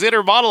 this is his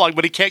inner monologue,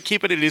 but he can't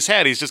keep it in his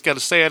head. He's just got to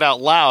say it out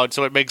loud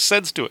so it makes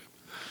sense to him.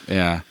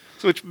 Yeah.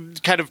 So which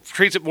kind of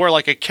treats it more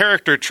like a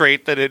character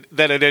trait than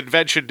an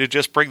invention to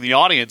just bring the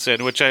audience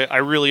in, which I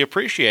really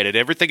appreciated.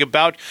 Everything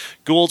about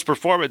Gould's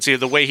performance,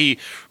 the way he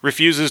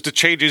refuses to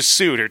change his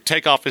suit or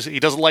he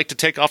doesn't like to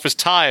take off his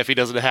tie if he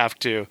doesn't have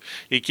to.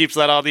 He keeps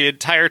that on the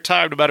entire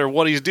time, no matter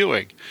what he's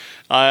doing.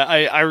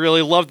 I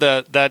really love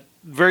that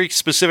very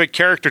specific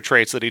character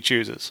traits that he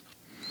chooses.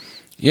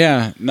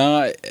 Yeah,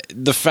 no,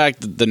 the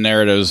fact that the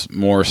narrative's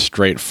more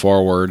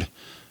straightforward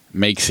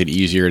makes it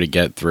easier to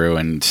get through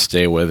and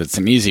stay with. It's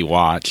an easy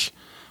watch.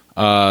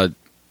 It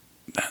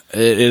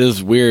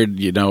is weird,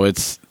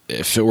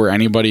 if it were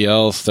anybody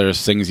else,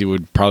 there's things you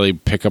would probably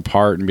pick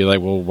apart and be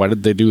like, well, why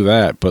did they do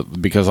that?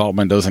 But because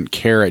Altman doesn't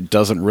care, it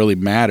doesn't really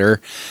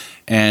matter.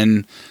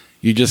 And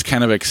you just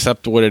kind of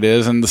accept what it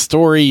is. And the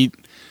story,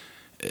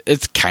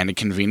 it's kind of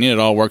convenient.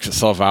 It all works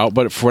itself out.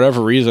 But for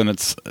whatever reason,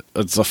 it's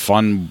a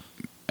fun,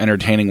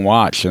 entertaining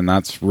watch, and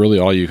that's really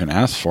all you can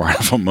ask for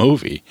out of a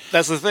movie.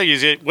 That's the thing,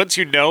 is once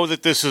you know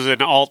that this is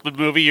an Altman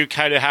movie, you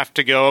kind of have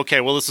to go, okay,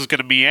 well, this is going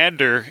to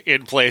meander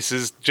in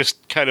places, it's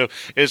just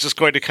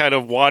going to kind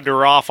of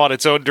wander off on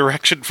its own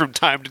direction from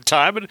time to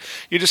time, and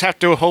you just have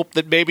to hope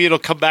that maybe it'll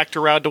come back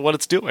around to what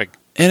it's doing.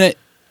 And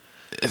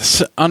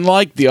it's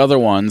unlike the other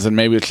ones, and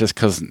maybe it's just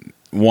because,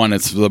 one,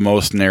 it's the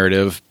most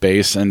narrative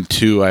based, and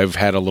two, I've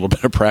had a little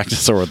bit of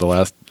practice over the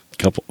last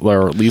couple,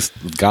 or at least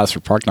with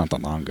Gosford Park not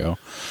that long ago.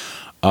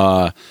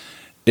 I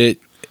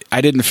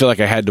didn't feel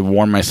like I had to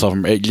warn myself.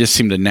 It just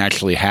seemed to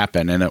naturally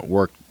happen, and it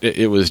worked.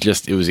 It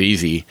was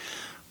easy.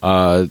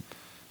 But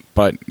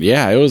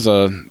yeah, it was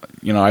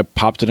I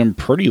popped it in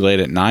pretty late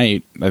at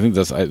night. I think it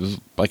was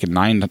like at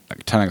 9,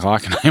 10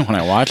 o'clock at night when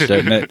I watched it,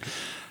 and it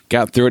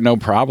got through it no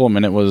problem.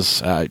 And it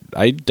was, I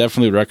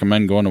definitely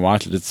recommend going to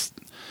watch it. It's,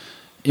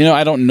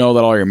 I don't know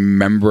that I'll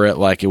remember it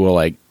like it will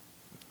like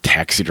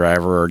Taxi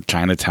Driver or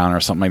Chinatown or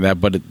something like that,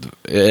 but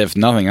if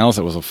nothing else,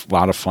 it was a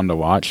lot of fun to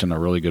watch and a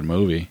really good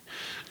movie.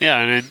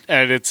 Yeah,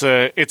 and it's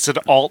an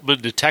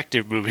Altman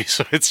detective movie,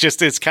 so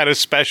it's kind of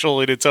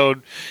special in its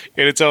own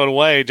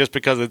way, just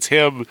because it's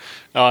him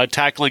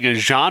tackling a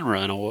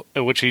genre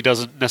which he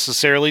doesn't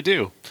necessarily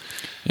do.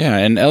 Yeah,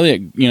 and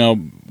Elliot,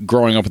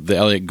 growing up with the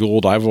Elliot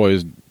Gould, I've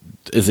always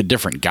is a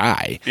different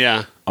guy.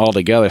 Yeah,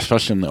 altogether,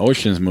 especially in the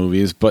Ocean's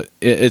movies. But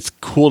it's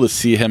cool to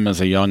see him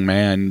as a young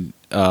man,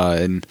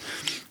 and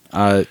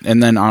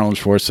then Arnold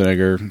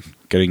Schwarzenegger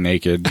getting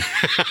naked.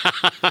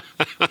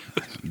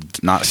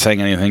 Not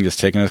saying anything, just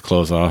taking his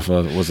clothes off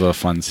was a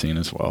fun scene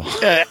as well.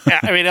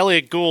 I mean,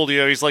 Elliot Gould,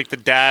 he's like the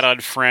dad on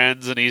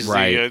Friends, and he's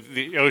right.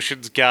 the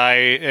Ocean's guy.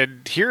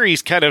 And here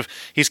he's kind of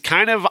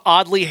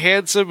oddly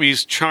handsome.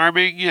 He's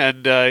charming,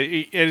 and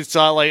it's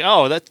not like,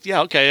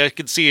 okay, I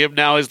can see him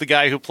now as the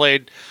guy who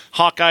played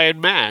Hawkeye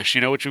and MASH.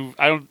 Which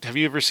have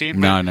you ever seen?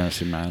 No, I've never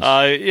seen MASH.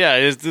 Yeah,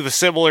 is the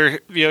similar.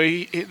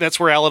 That's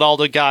where Alan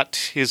Alda got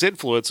his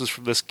influences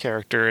from this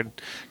character. And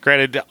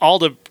granted,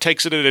 Alda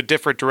takes it in a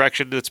different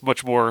direction that's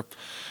much more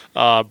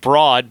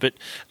broad, but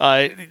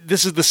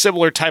this is the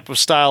similar type of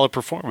style of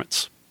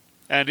performance.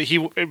 And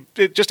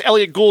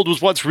Elliot Gould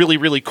was once really,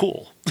 really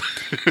cool.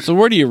 So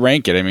where do you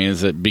rank it? I mean,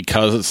 is it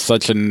because it's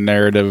such a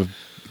narrative,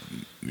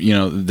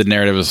 the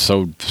narrative is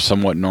so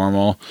somewhat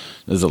normal?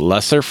 Is it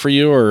lesser for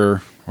you,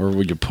 or where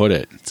would you put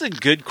it? It's a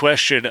good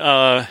question.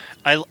 I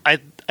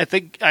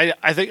think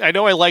I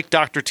know I like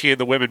Dr. T and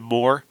the Women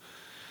more.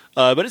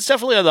 But it's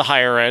definitely on the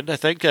higher end, I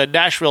think.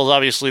 Nashville is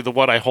obviously the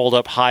one I hold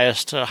up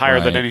highest,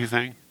 higher than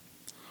anything.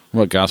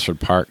 What Gosford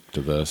Park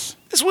to this?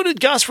 This one in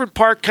Gosford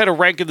Park kind of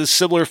rank in the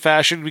similar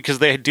fashion because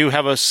they do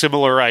have a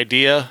similar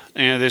idea,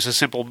 and there's a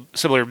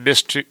similar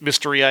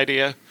mystery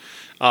idea.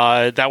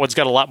 That one's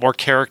got a lot more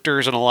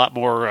characters and a lot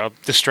more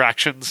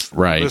distractions.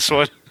 Right. This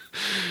one.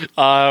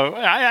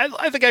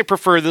 I think I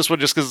prefer this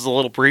one just because it's a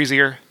little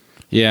breezier.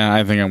 Yeah,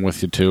 I think I'm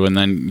with you too. And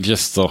then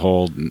just the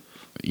whole,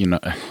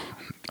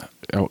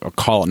 I'll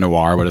call it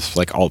noir, but it's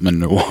like Altman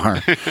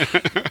noir.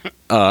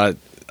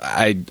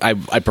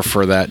 I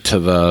prefer that to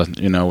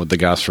the with the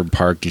Gosford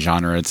Park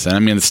genre it's in. I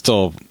mean, it's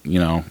still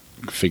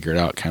figured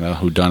out kind of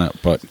who done it,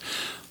 but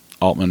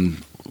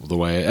Altman the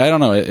way I don't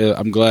know.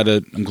 I'm glad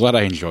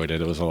I enjoyed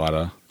it. It was a lot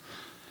of.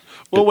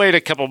 We'll wait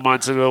a couple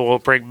months and we'll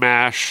bring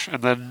MASH,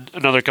 and then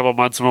another couple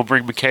months and we'll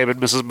bring McCabe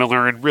and Mrs.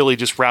 Miller and really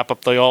just wrap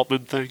up the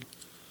Altman thing.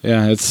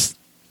 Yeah, it's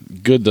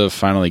good to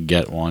finally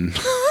get one.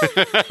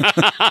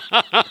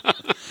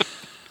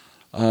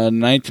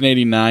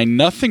 1989,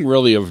 nothing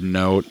really of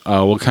note.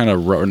 We'll kind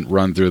of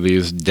run through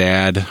these.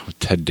 Dad,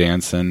 Ted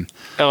Danson.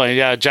 Oh,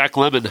 yeah, Jack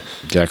Lemmon.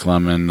 Jack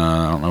Lemmon.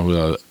 I don't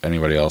know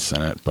anybody else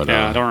in it, but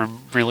Yeah, I don't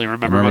really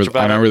remember much about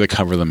it. I remember the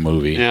cover of the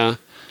movie. Yeah,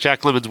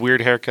 Jack Lemmon's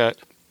weird haircut.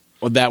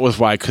 Well, that was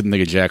why I couldn't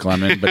think of Jack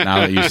Lemmon, but now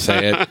that you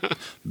say it,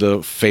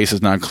 the face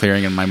is not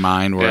clearing in my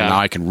mind where now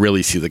I can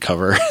really see the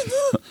cover.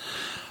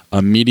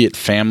 Immediate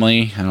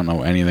Family. I don't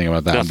know anything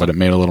about that one, but it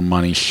made a little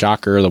money.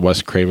 Shocker, the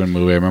Wes Craven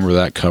movie. I remember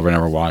that cover.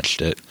 Never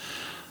watched it.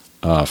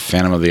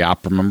 Phantom of the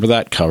Opera. Remember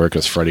that cover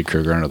because Freddy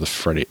Krueger under the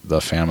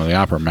Phantom of the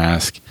Opera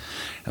mask.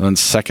 And then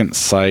Second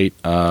Sight.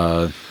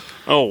 Oh,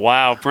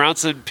 wow.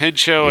 Bronson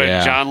Pinchot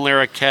and John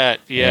Larroquette.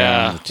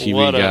 Yeah. The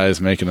TV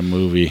guys making a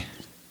movie.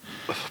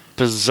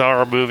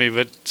 Bizarre movie,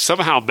 but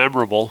somehow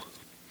memorable.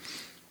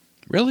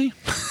 Really?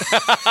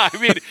 I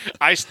mean,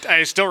 I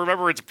still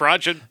remember it's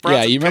Bronson.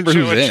 Yeah, you remember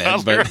Pinchot who's in and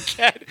it, but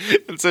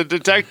it's a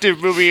detective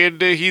movie, and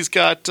he's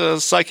got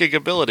psychic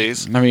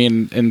abilities. I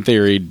mean, in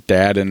theory,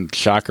 Dad and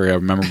Shocker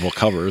have memorable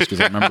covers because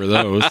I remember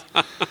those.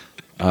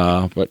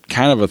 But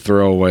kind of a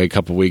throwaway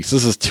couple weeks.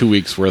 This is 2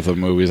 weeks worth of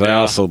movies. I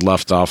also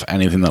left off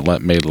anything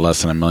that made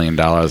less than $1 million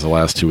the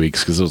last 2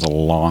 weeks because it was a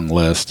long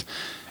list,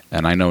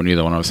 and I know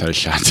neither one of us had a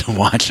shot to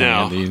watch any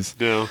of these.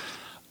 No.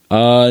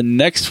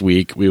 Next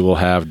week, we will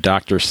have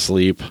Dr.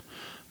 Sleep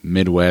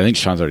midway. I think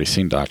Sean's already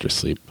seen Dr.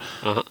 Sleep.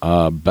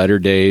 Better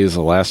Days,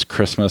 The Last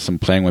Christmas,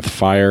 and Playing with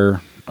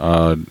Fire.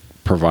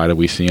 Provided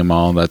we see them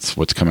all, that's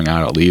what's coming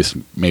out at least.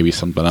 Maybe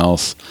something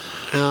else.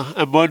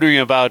 I'm wondering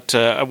about.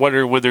 I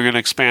wonder when they're going to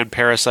expand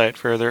Parasite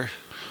further.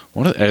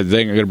 Are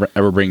they going to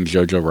ever bring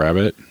Jojo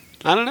Rabbit?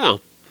 I don't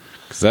know.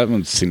 Because that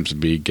one seems to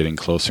be getting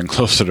closer and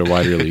closer to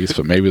wide release,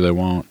 but maybe they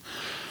won't.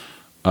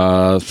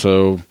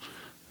 So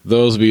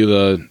those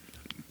will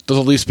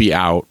at least be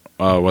out.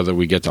 Whether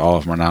we get to all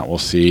of them or not, we'll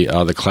see.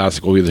 The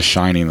classic will be The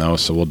Shining, though,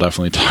 so we'll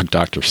definitely talk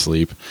Dr.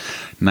 Sleep.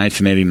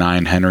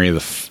 1989, Henry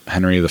V.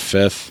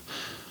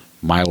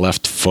 My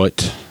Left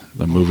Foot,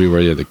 the movie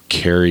where you had to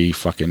carry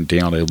fucking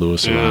Daniel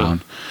Day-Lewis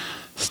around.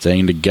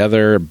 Staying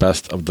Together,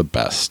 Best of the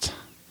Best.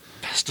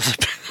 Best of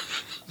the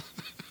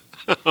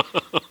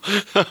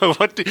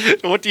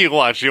Best. What do you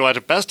watch? Do you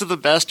watch Best of the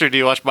Best, or do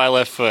you watch My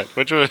Left Foot?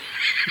 Which one?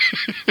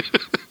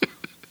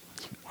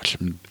 Watch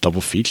them double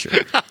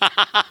feature.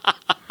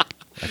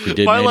 Like we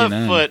did My in Left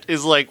 89. Foot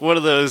is like one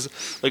of those,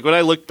 like when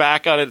I look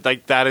back on it,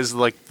 like that is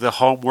like the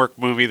homework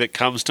movie that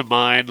comes to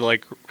mind.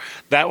 Like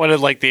that one and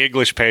like The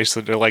English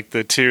Patient are like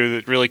the two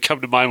that really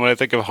come to mind when I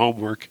think of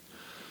homework.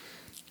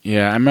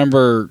 Yeah, I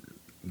remember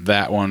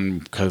that one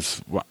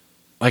because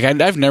like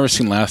I've never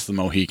seen Last of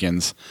the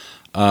Mohicans,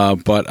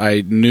 but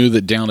I knew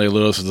that Daniel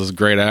Day-Lewis was this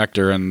great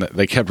actor, and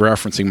they kept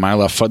referencing My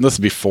Left Foot. And this is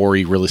before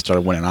he really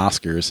started winning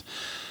Oscars.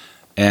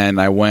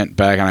 And I went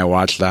back and I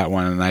watched that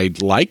one, and I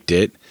liked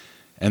it.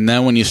 And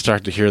then when you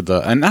start to hear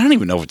and I don't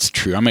even know if it's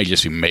true. I may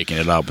just be making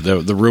it up.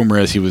 But the rumor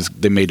is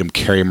they made him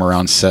carry him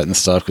around set and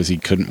stuff because he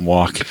couldn't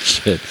walk and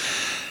shit.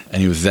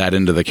 And he was that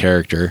into the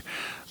character.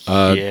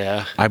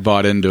 I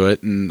bought into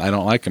it, and I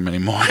don't like him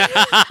anymore.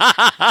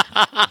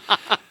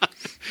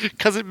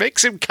 Because it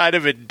makes him kind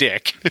of a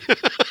dick.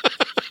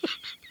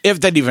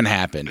 If that even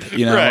happened.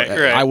 You know, right.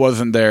 I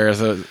wasn't there.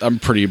 So I'm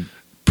pretty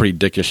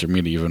dickish of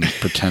me to even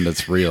pretend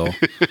it's real.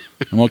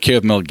 I'm okay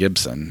with Mel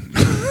Gibson.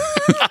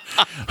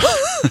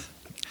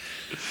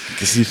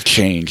 Because he's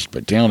changed,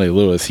 but Daniel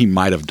Day-Lewis, he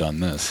might have done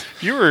this.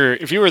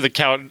 If you were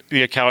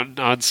the accountant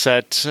on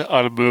set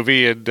on a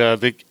movie, and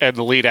the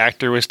lead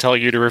actor was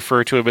telling you to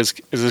refer to him as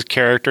his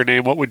character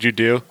name, what would you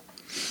do?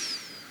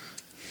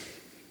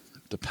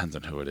 Depends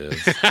on who it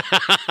is.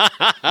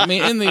 I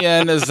mean, in the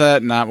end, is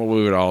that not what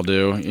we would all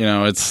do? You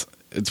know, it's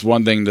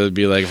one thing to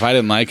be like, if I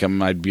didn't like him,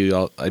 I'd be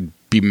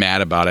mad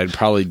about it.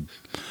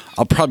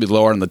 I'll probably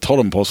lower on the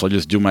totem pole, so I'll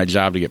just do my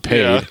job to get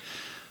paid. Yeah.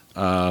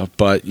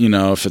 But you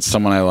know, if it's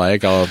someone I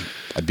like, I'd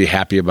be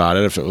happy about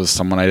it. If it was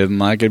someone I didn't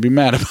like, I'd be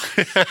mad about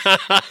it.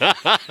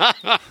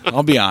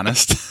 I'll be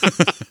honest.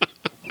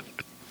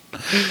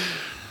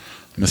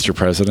 Mr.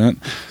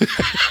 President.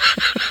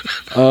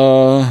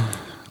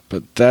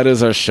 But that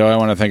is our show. I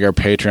want to thank our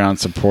Patreon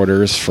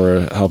supporters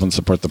for helping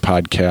support the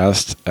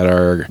podcast. At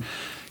our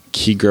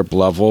key grip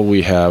level,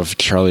 we have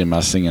Charlie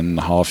Messing and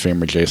the Hall of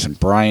Famer Jason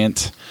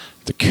Bryant.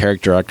 The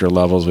character actor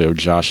levels, we have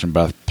Josh and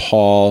Beth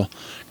Paul,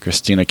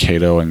 Christina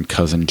Cato and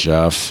Cousin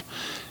Jeff,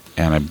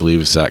 and I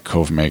believe Zach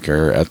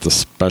Covemaker. At the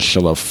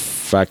special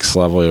effects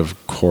level, we have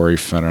Corey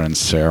Fenner and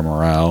Sarah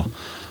Morrell.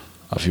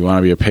 If you want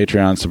to be a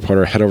Patreon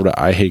supporter, head over to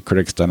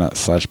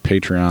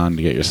ihatecritics.net/Patreon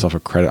to get yourself a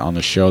credit on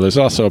the show. There's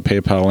also a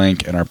PayPal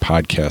link in our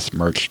podcast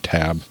merch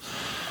tab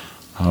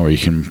where you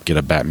can get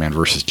a Batman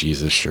vs.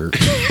 Jesus shirt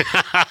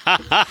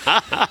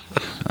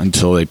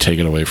until they take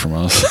it away from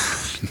us.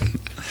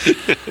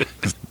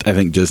 I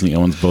think Disney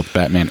owns both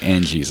Batman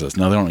and Jesus.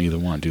 No, they don't either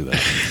one, do they?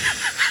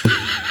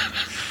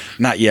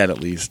 Not yet, at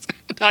least.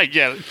 Not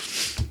yet.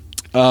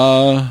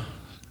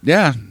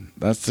 Yeah,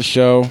 that's the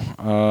show.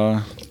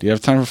 Do you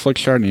have time for Flick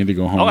Shard? I need to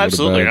go home. Oh,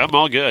 absolutely. I'm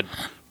all good.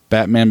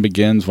 Batman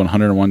Begins,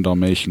 101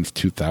 Dalmatians,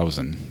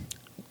 2000.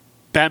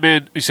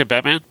 Batman? You said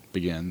Batman?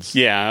 Begins.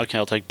 Yeah, okay,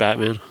 I'll take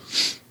Batman.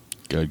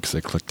 good because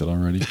I clicked it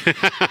already.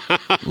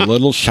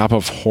 Little Shop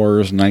of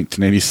Horrors,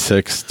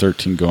 1986,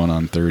 13 going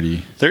on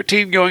 30.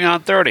 13 going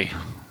on 30.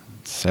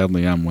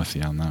 Sadly, I'm with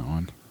you on that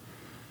one.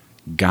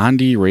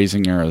 Gandhi,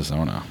 Raising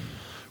Arizona.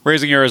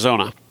 Raising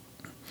Arizona.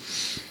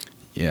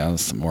 Yeah,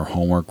 some more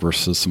homework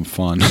versus some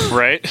fun.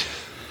 Right.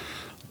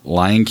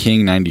 Lion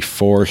King,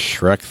 94.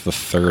 Shrek the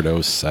Third,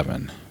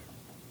 07.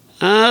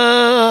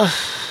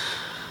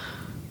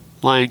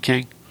 Lion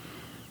King.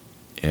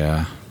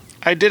 Yeah.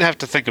 I did have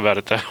to think about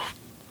it, though.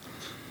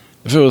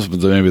 If it was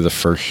maybe the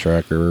first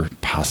Shrek or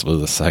possibly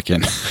the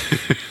second.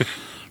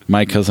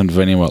 My Cousin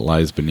Vinny, What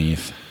Lies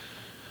Beneath.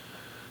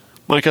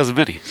 My Cousin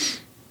Vinny.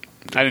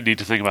 I didn't need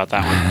to think about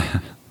that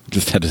one.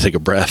 Just had to take a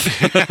breath.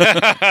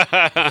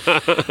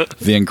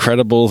 The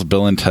Incredibles,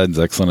 Bill and Ted's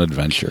Excellent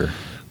Adventure.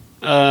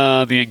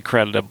 The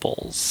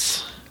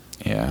Incredibles.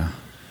 Yeah.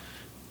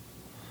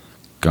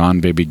 Gone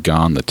Baby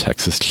Gone, The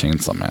Texas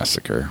Chainsaw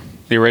Massacre.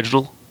 The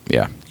original?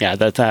 Yeah. Yeah,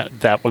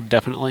 that one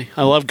definitely.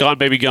 I love Gone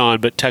Baby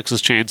Gone, but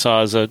Texas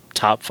Chainsaw is a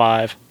top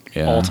 5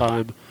 all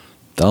time.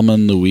 Thelma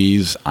and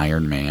Louise,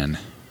 Iron Man.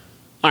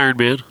 Iron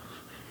Man.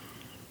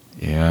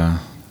 Yeah.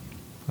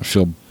 I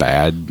feel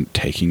bad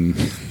taking...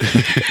 I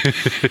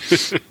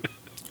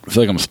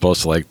feel like I'm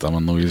supposed to like Thelma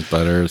and Louise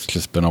better. It's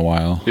just been a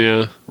while.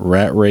 Yeah.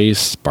 Rat Race,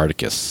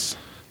 Spartacus.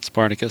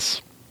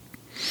 Spartacus.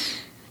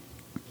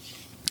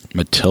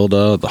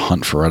 Matilda, The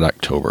Hunt for Red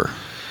October.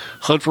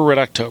 Hunt for Red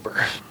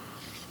October.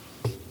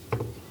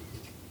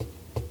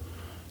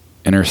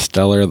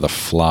 Interstellar, The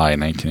Fly,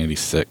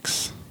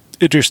 1986.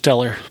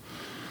 Interstellar.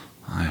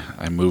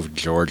 I moved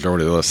George over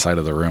to the other side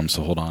of the room,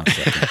 so hold on a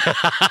second.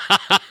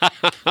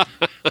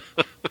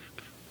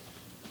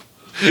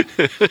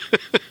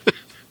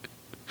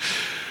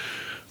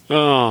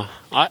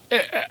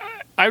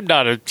 I'm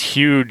not a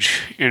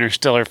huge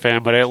Interstellar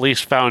fan, but I at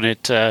least found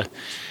it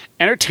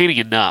entertaining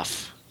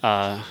enough.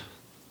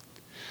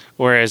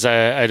 Whereas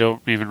I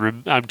don't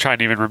even I'm trying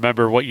to even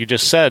remember what you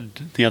just said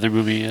the other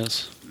movie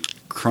is.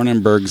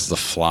 Cronenberg's The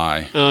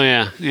Fly. Oh,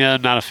 yeah. Yeah,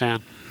 not a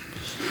fan.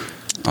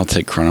 I'll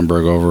take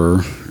Cronenberg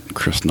over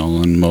Chris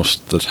Nolan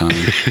most of the time.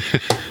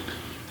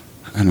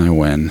 And I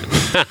win.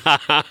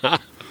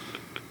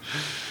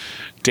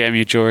 Damn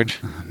you, George.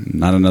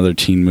 Not Another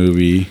Teen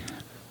Movie.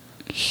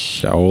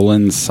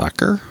 Shaolin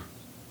Soccer?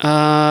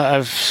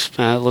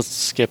 Let's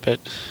skip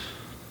it.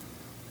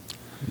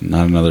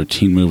 Not Another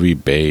Teen Movie.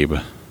 Babe.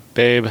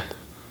 Babe. I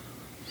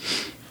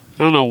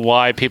don't know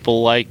why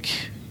people like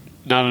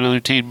Not Another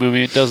Teen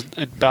Movie.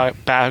 It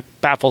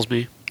baffles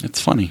me. It's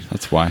funny.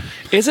 That's why.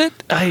 Is it?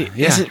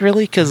 Is it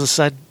really? Because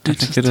I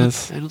think it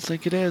is. I don't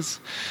think it is.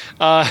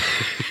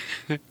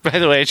 By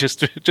the way,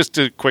 just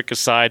a quick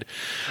aside.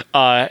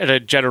 At a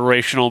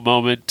generational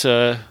moment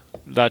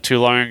not too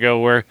long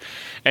ago,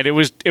 and it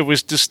was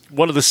just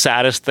one of the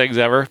saddest things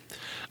ever.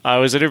 I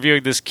was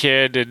interviewing this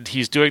kid, and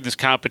he's doing this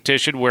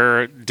competition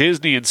where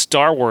Disney and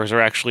Star Wars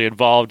are actually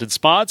involved in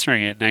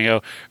sponsoring it. And I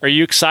go, "Are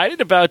you excited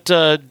about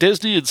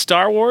Disney and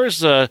Star Wars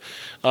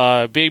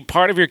being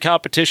part of your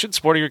competition,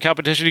 supporting your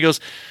competition?" He goes,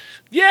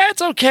 "Yeah,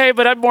 it's okay,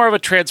 but I'm more of a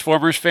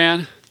Transformers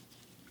fan."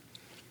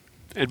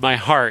 And my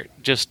heart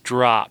just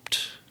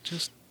dropped.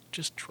 Just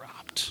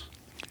dropped.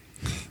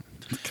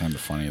 It's kind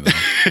of funny, though.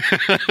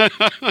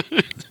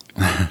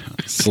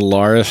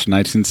 Solaris,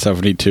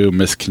 1972,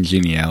 Miss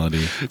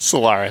Congeniality.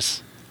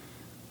 Solaris.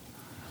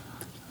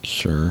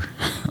 Sure.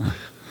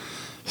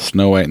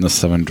 Snow White and the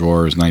Seven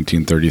Dwarfs,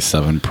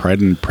 1937,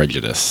 Pride and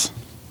Prejudice.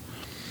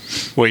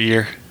 What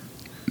year?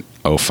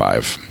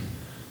 05.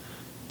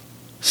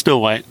 Snow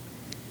White.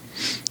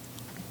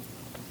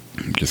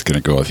 I'm just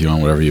going to go with you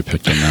on whatever you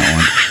picked on that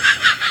one.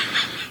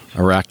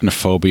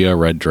 Arachnophobia,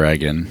 Red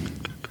Dragon.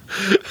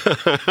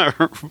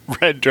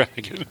 Red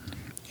Dragon.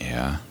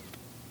 Yeah.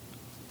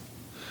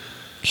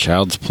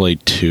 Child's Play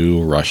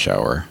 2, Rush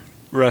Hour.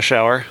 Rush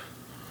Hour.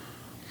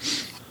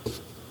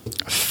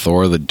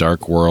 Thor: The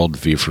Dark World,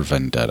 V for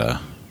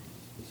Vendetta.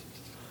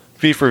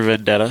 V for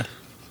Vendetta.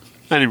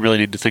 I didn't really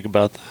need to think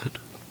about that.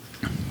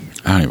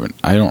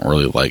 I don't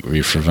really like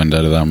V for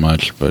Vendetta that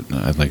much, but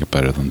I like it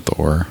better than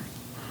Thor.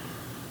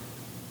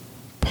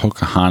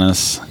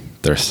 Pocahontas,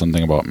 There's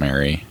Something About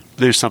Mary.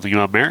 There's Something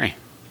About Mary.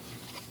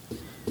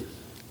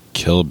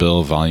 Kill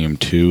Bill Volume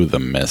 2, The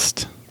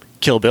Mist.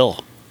 Kill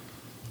Bill.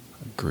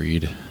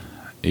 Agreed.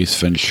 Ace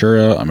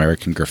Ventura,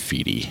 American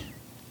Graffiti.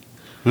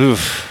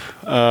 Oof.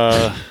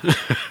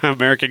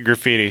 American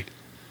Graffiti.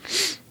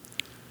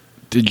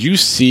 Did you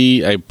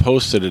see, I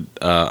posted it,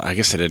 I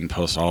guess I didn't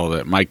post all of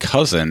it. My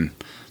cousin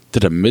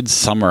did a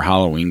Midsummer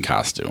Halloween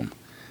costume.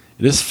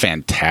 It is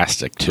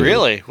fantastic, too.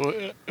 Really?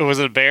 Was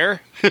it a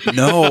bear?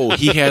 No,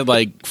 he had,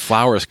 like,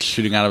 flowers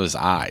shooting out of his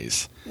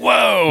eyes.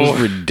 Whoa! It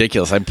was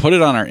ridiculous. I put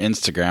it on our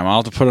Instagram.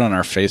 I'll have to put it on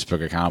our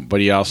Facebook account,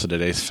 but he also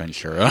did Ace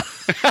Ventura.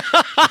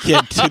 He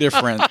had two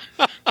different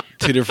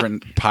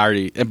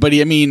parties. But,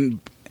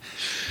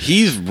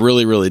 he's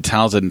really, really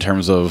talented in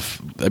terms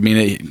of,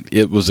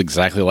 it was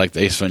exactly like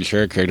the Ace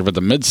Ventura character, but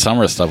the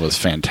Midsummer stuff was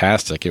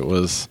fantastic. It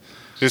was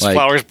His Like-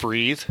 flowers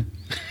breathe.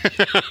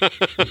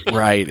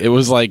 Right. It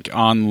was like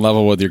on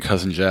level with Your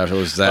Cousin Jeff. It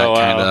was that Oh, wow.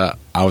 kind of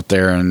out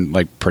there and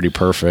like pretty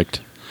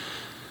perfect.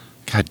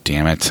 God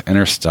damn it.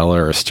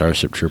 Interstellar or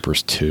Starship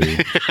Troopers 2.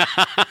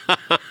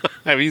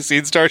 Have you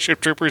seen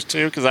Starship Troopers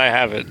 2? Because I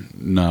haven't.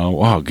 No.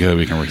 Oh, good.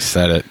 We can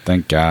reset it.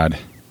 Thank God.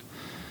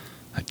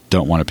 I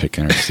don't want to pick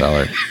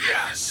Interstellar.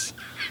 Yes.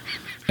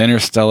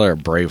 Interstellar or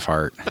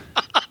Braveheart.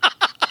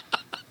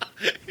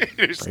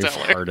 Interstellar.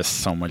 Braveheart is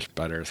so much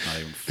better. It's not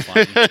even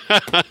funny.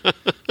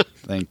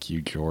 Thank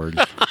you, George.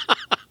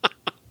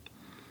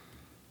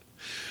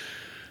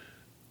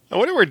 I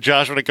wonder where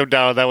Josh would have come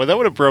down with that one. That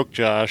would have broke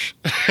Josh.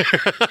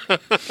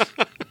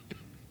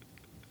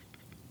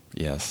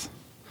 Yes.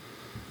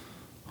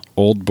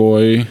 Old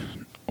Boy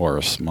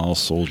or Small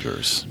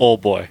Soldiers.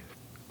 Old boy.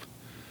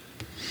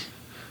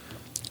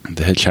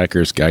 The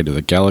Hitchhiker's Guide to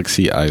the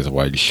Galaxy, Eyes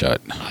Wide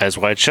Shut. Eyes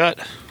wide shut.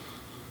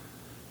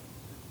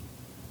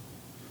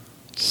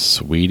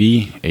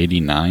 Sweetie,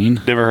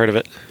 89. Never heard of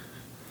it.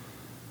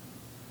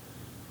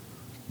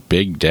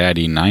 Big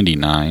Daddy,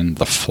 99.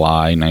 The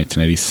Fly,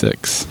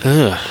 1986.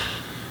 Ugh.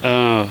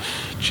 Oh,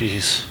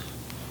 jeez.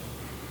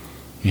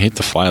 You hate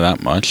The Fly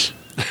that much?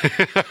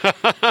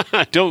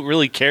 I don't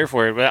really care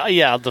for it, but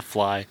yeah, The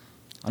Fly.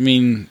 I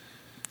mean,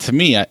 to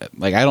me, I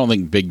don't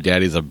think Big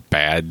Daddy's a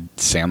bad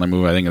Sandler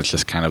movie. I think it's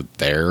just kind of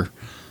there.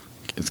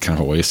 It's kind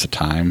of a waste of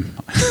time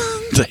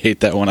to hate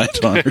that one. I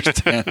don't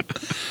understand.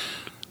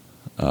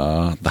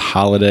 The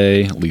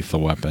Holiday, Lethal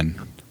Weapon.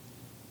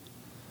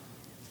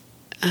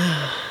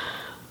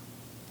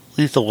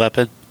 Lethal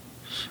Weapon.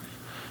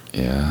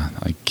 Yeah,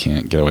 I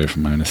can't get away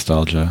from my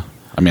nostalgia.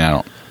 I mean, I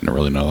don't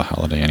really know The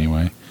Holiday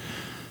anyway.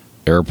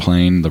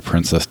 Airplane, The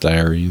Princess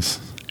Diaries.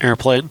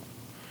 Airplane.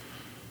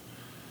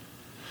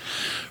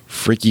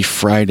 Freaky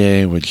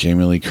Friday with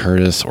Jamie Lee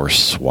Curtis or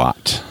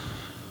SWAT.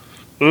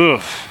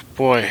 Ugh,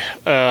 boy.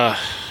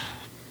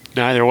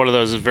 Neither one of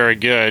those is very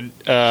good.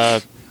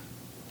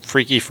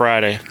 Freaky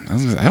Friday.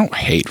 I don't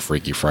hate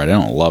Freaky Friday.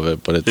 I don't love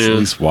it, but it's Yeah. at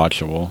least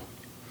watchable.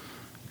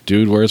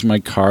 Dude, Where's My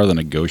Car? The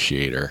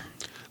Negotiator.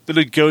 The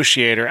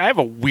Negotiator. I have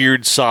a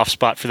weird soft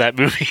spot for that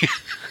movie.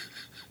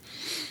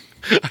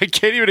 I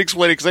can't even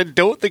explain it because I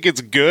don't think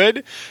it's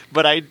good,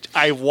 but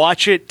I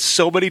watch it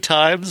so many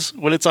times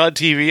when it's on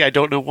TV. I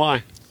don't know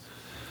why.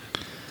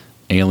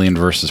 Alien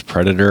vs.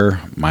 Predator,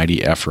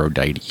 Mighty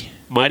Aphrodite.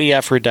 Mighty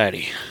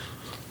Aphrodite.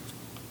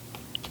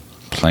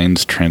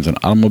 Planes, Trains, and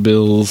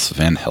Automobiles,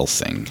 Van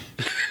Helsing.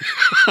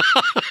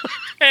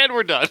 And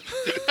we're done.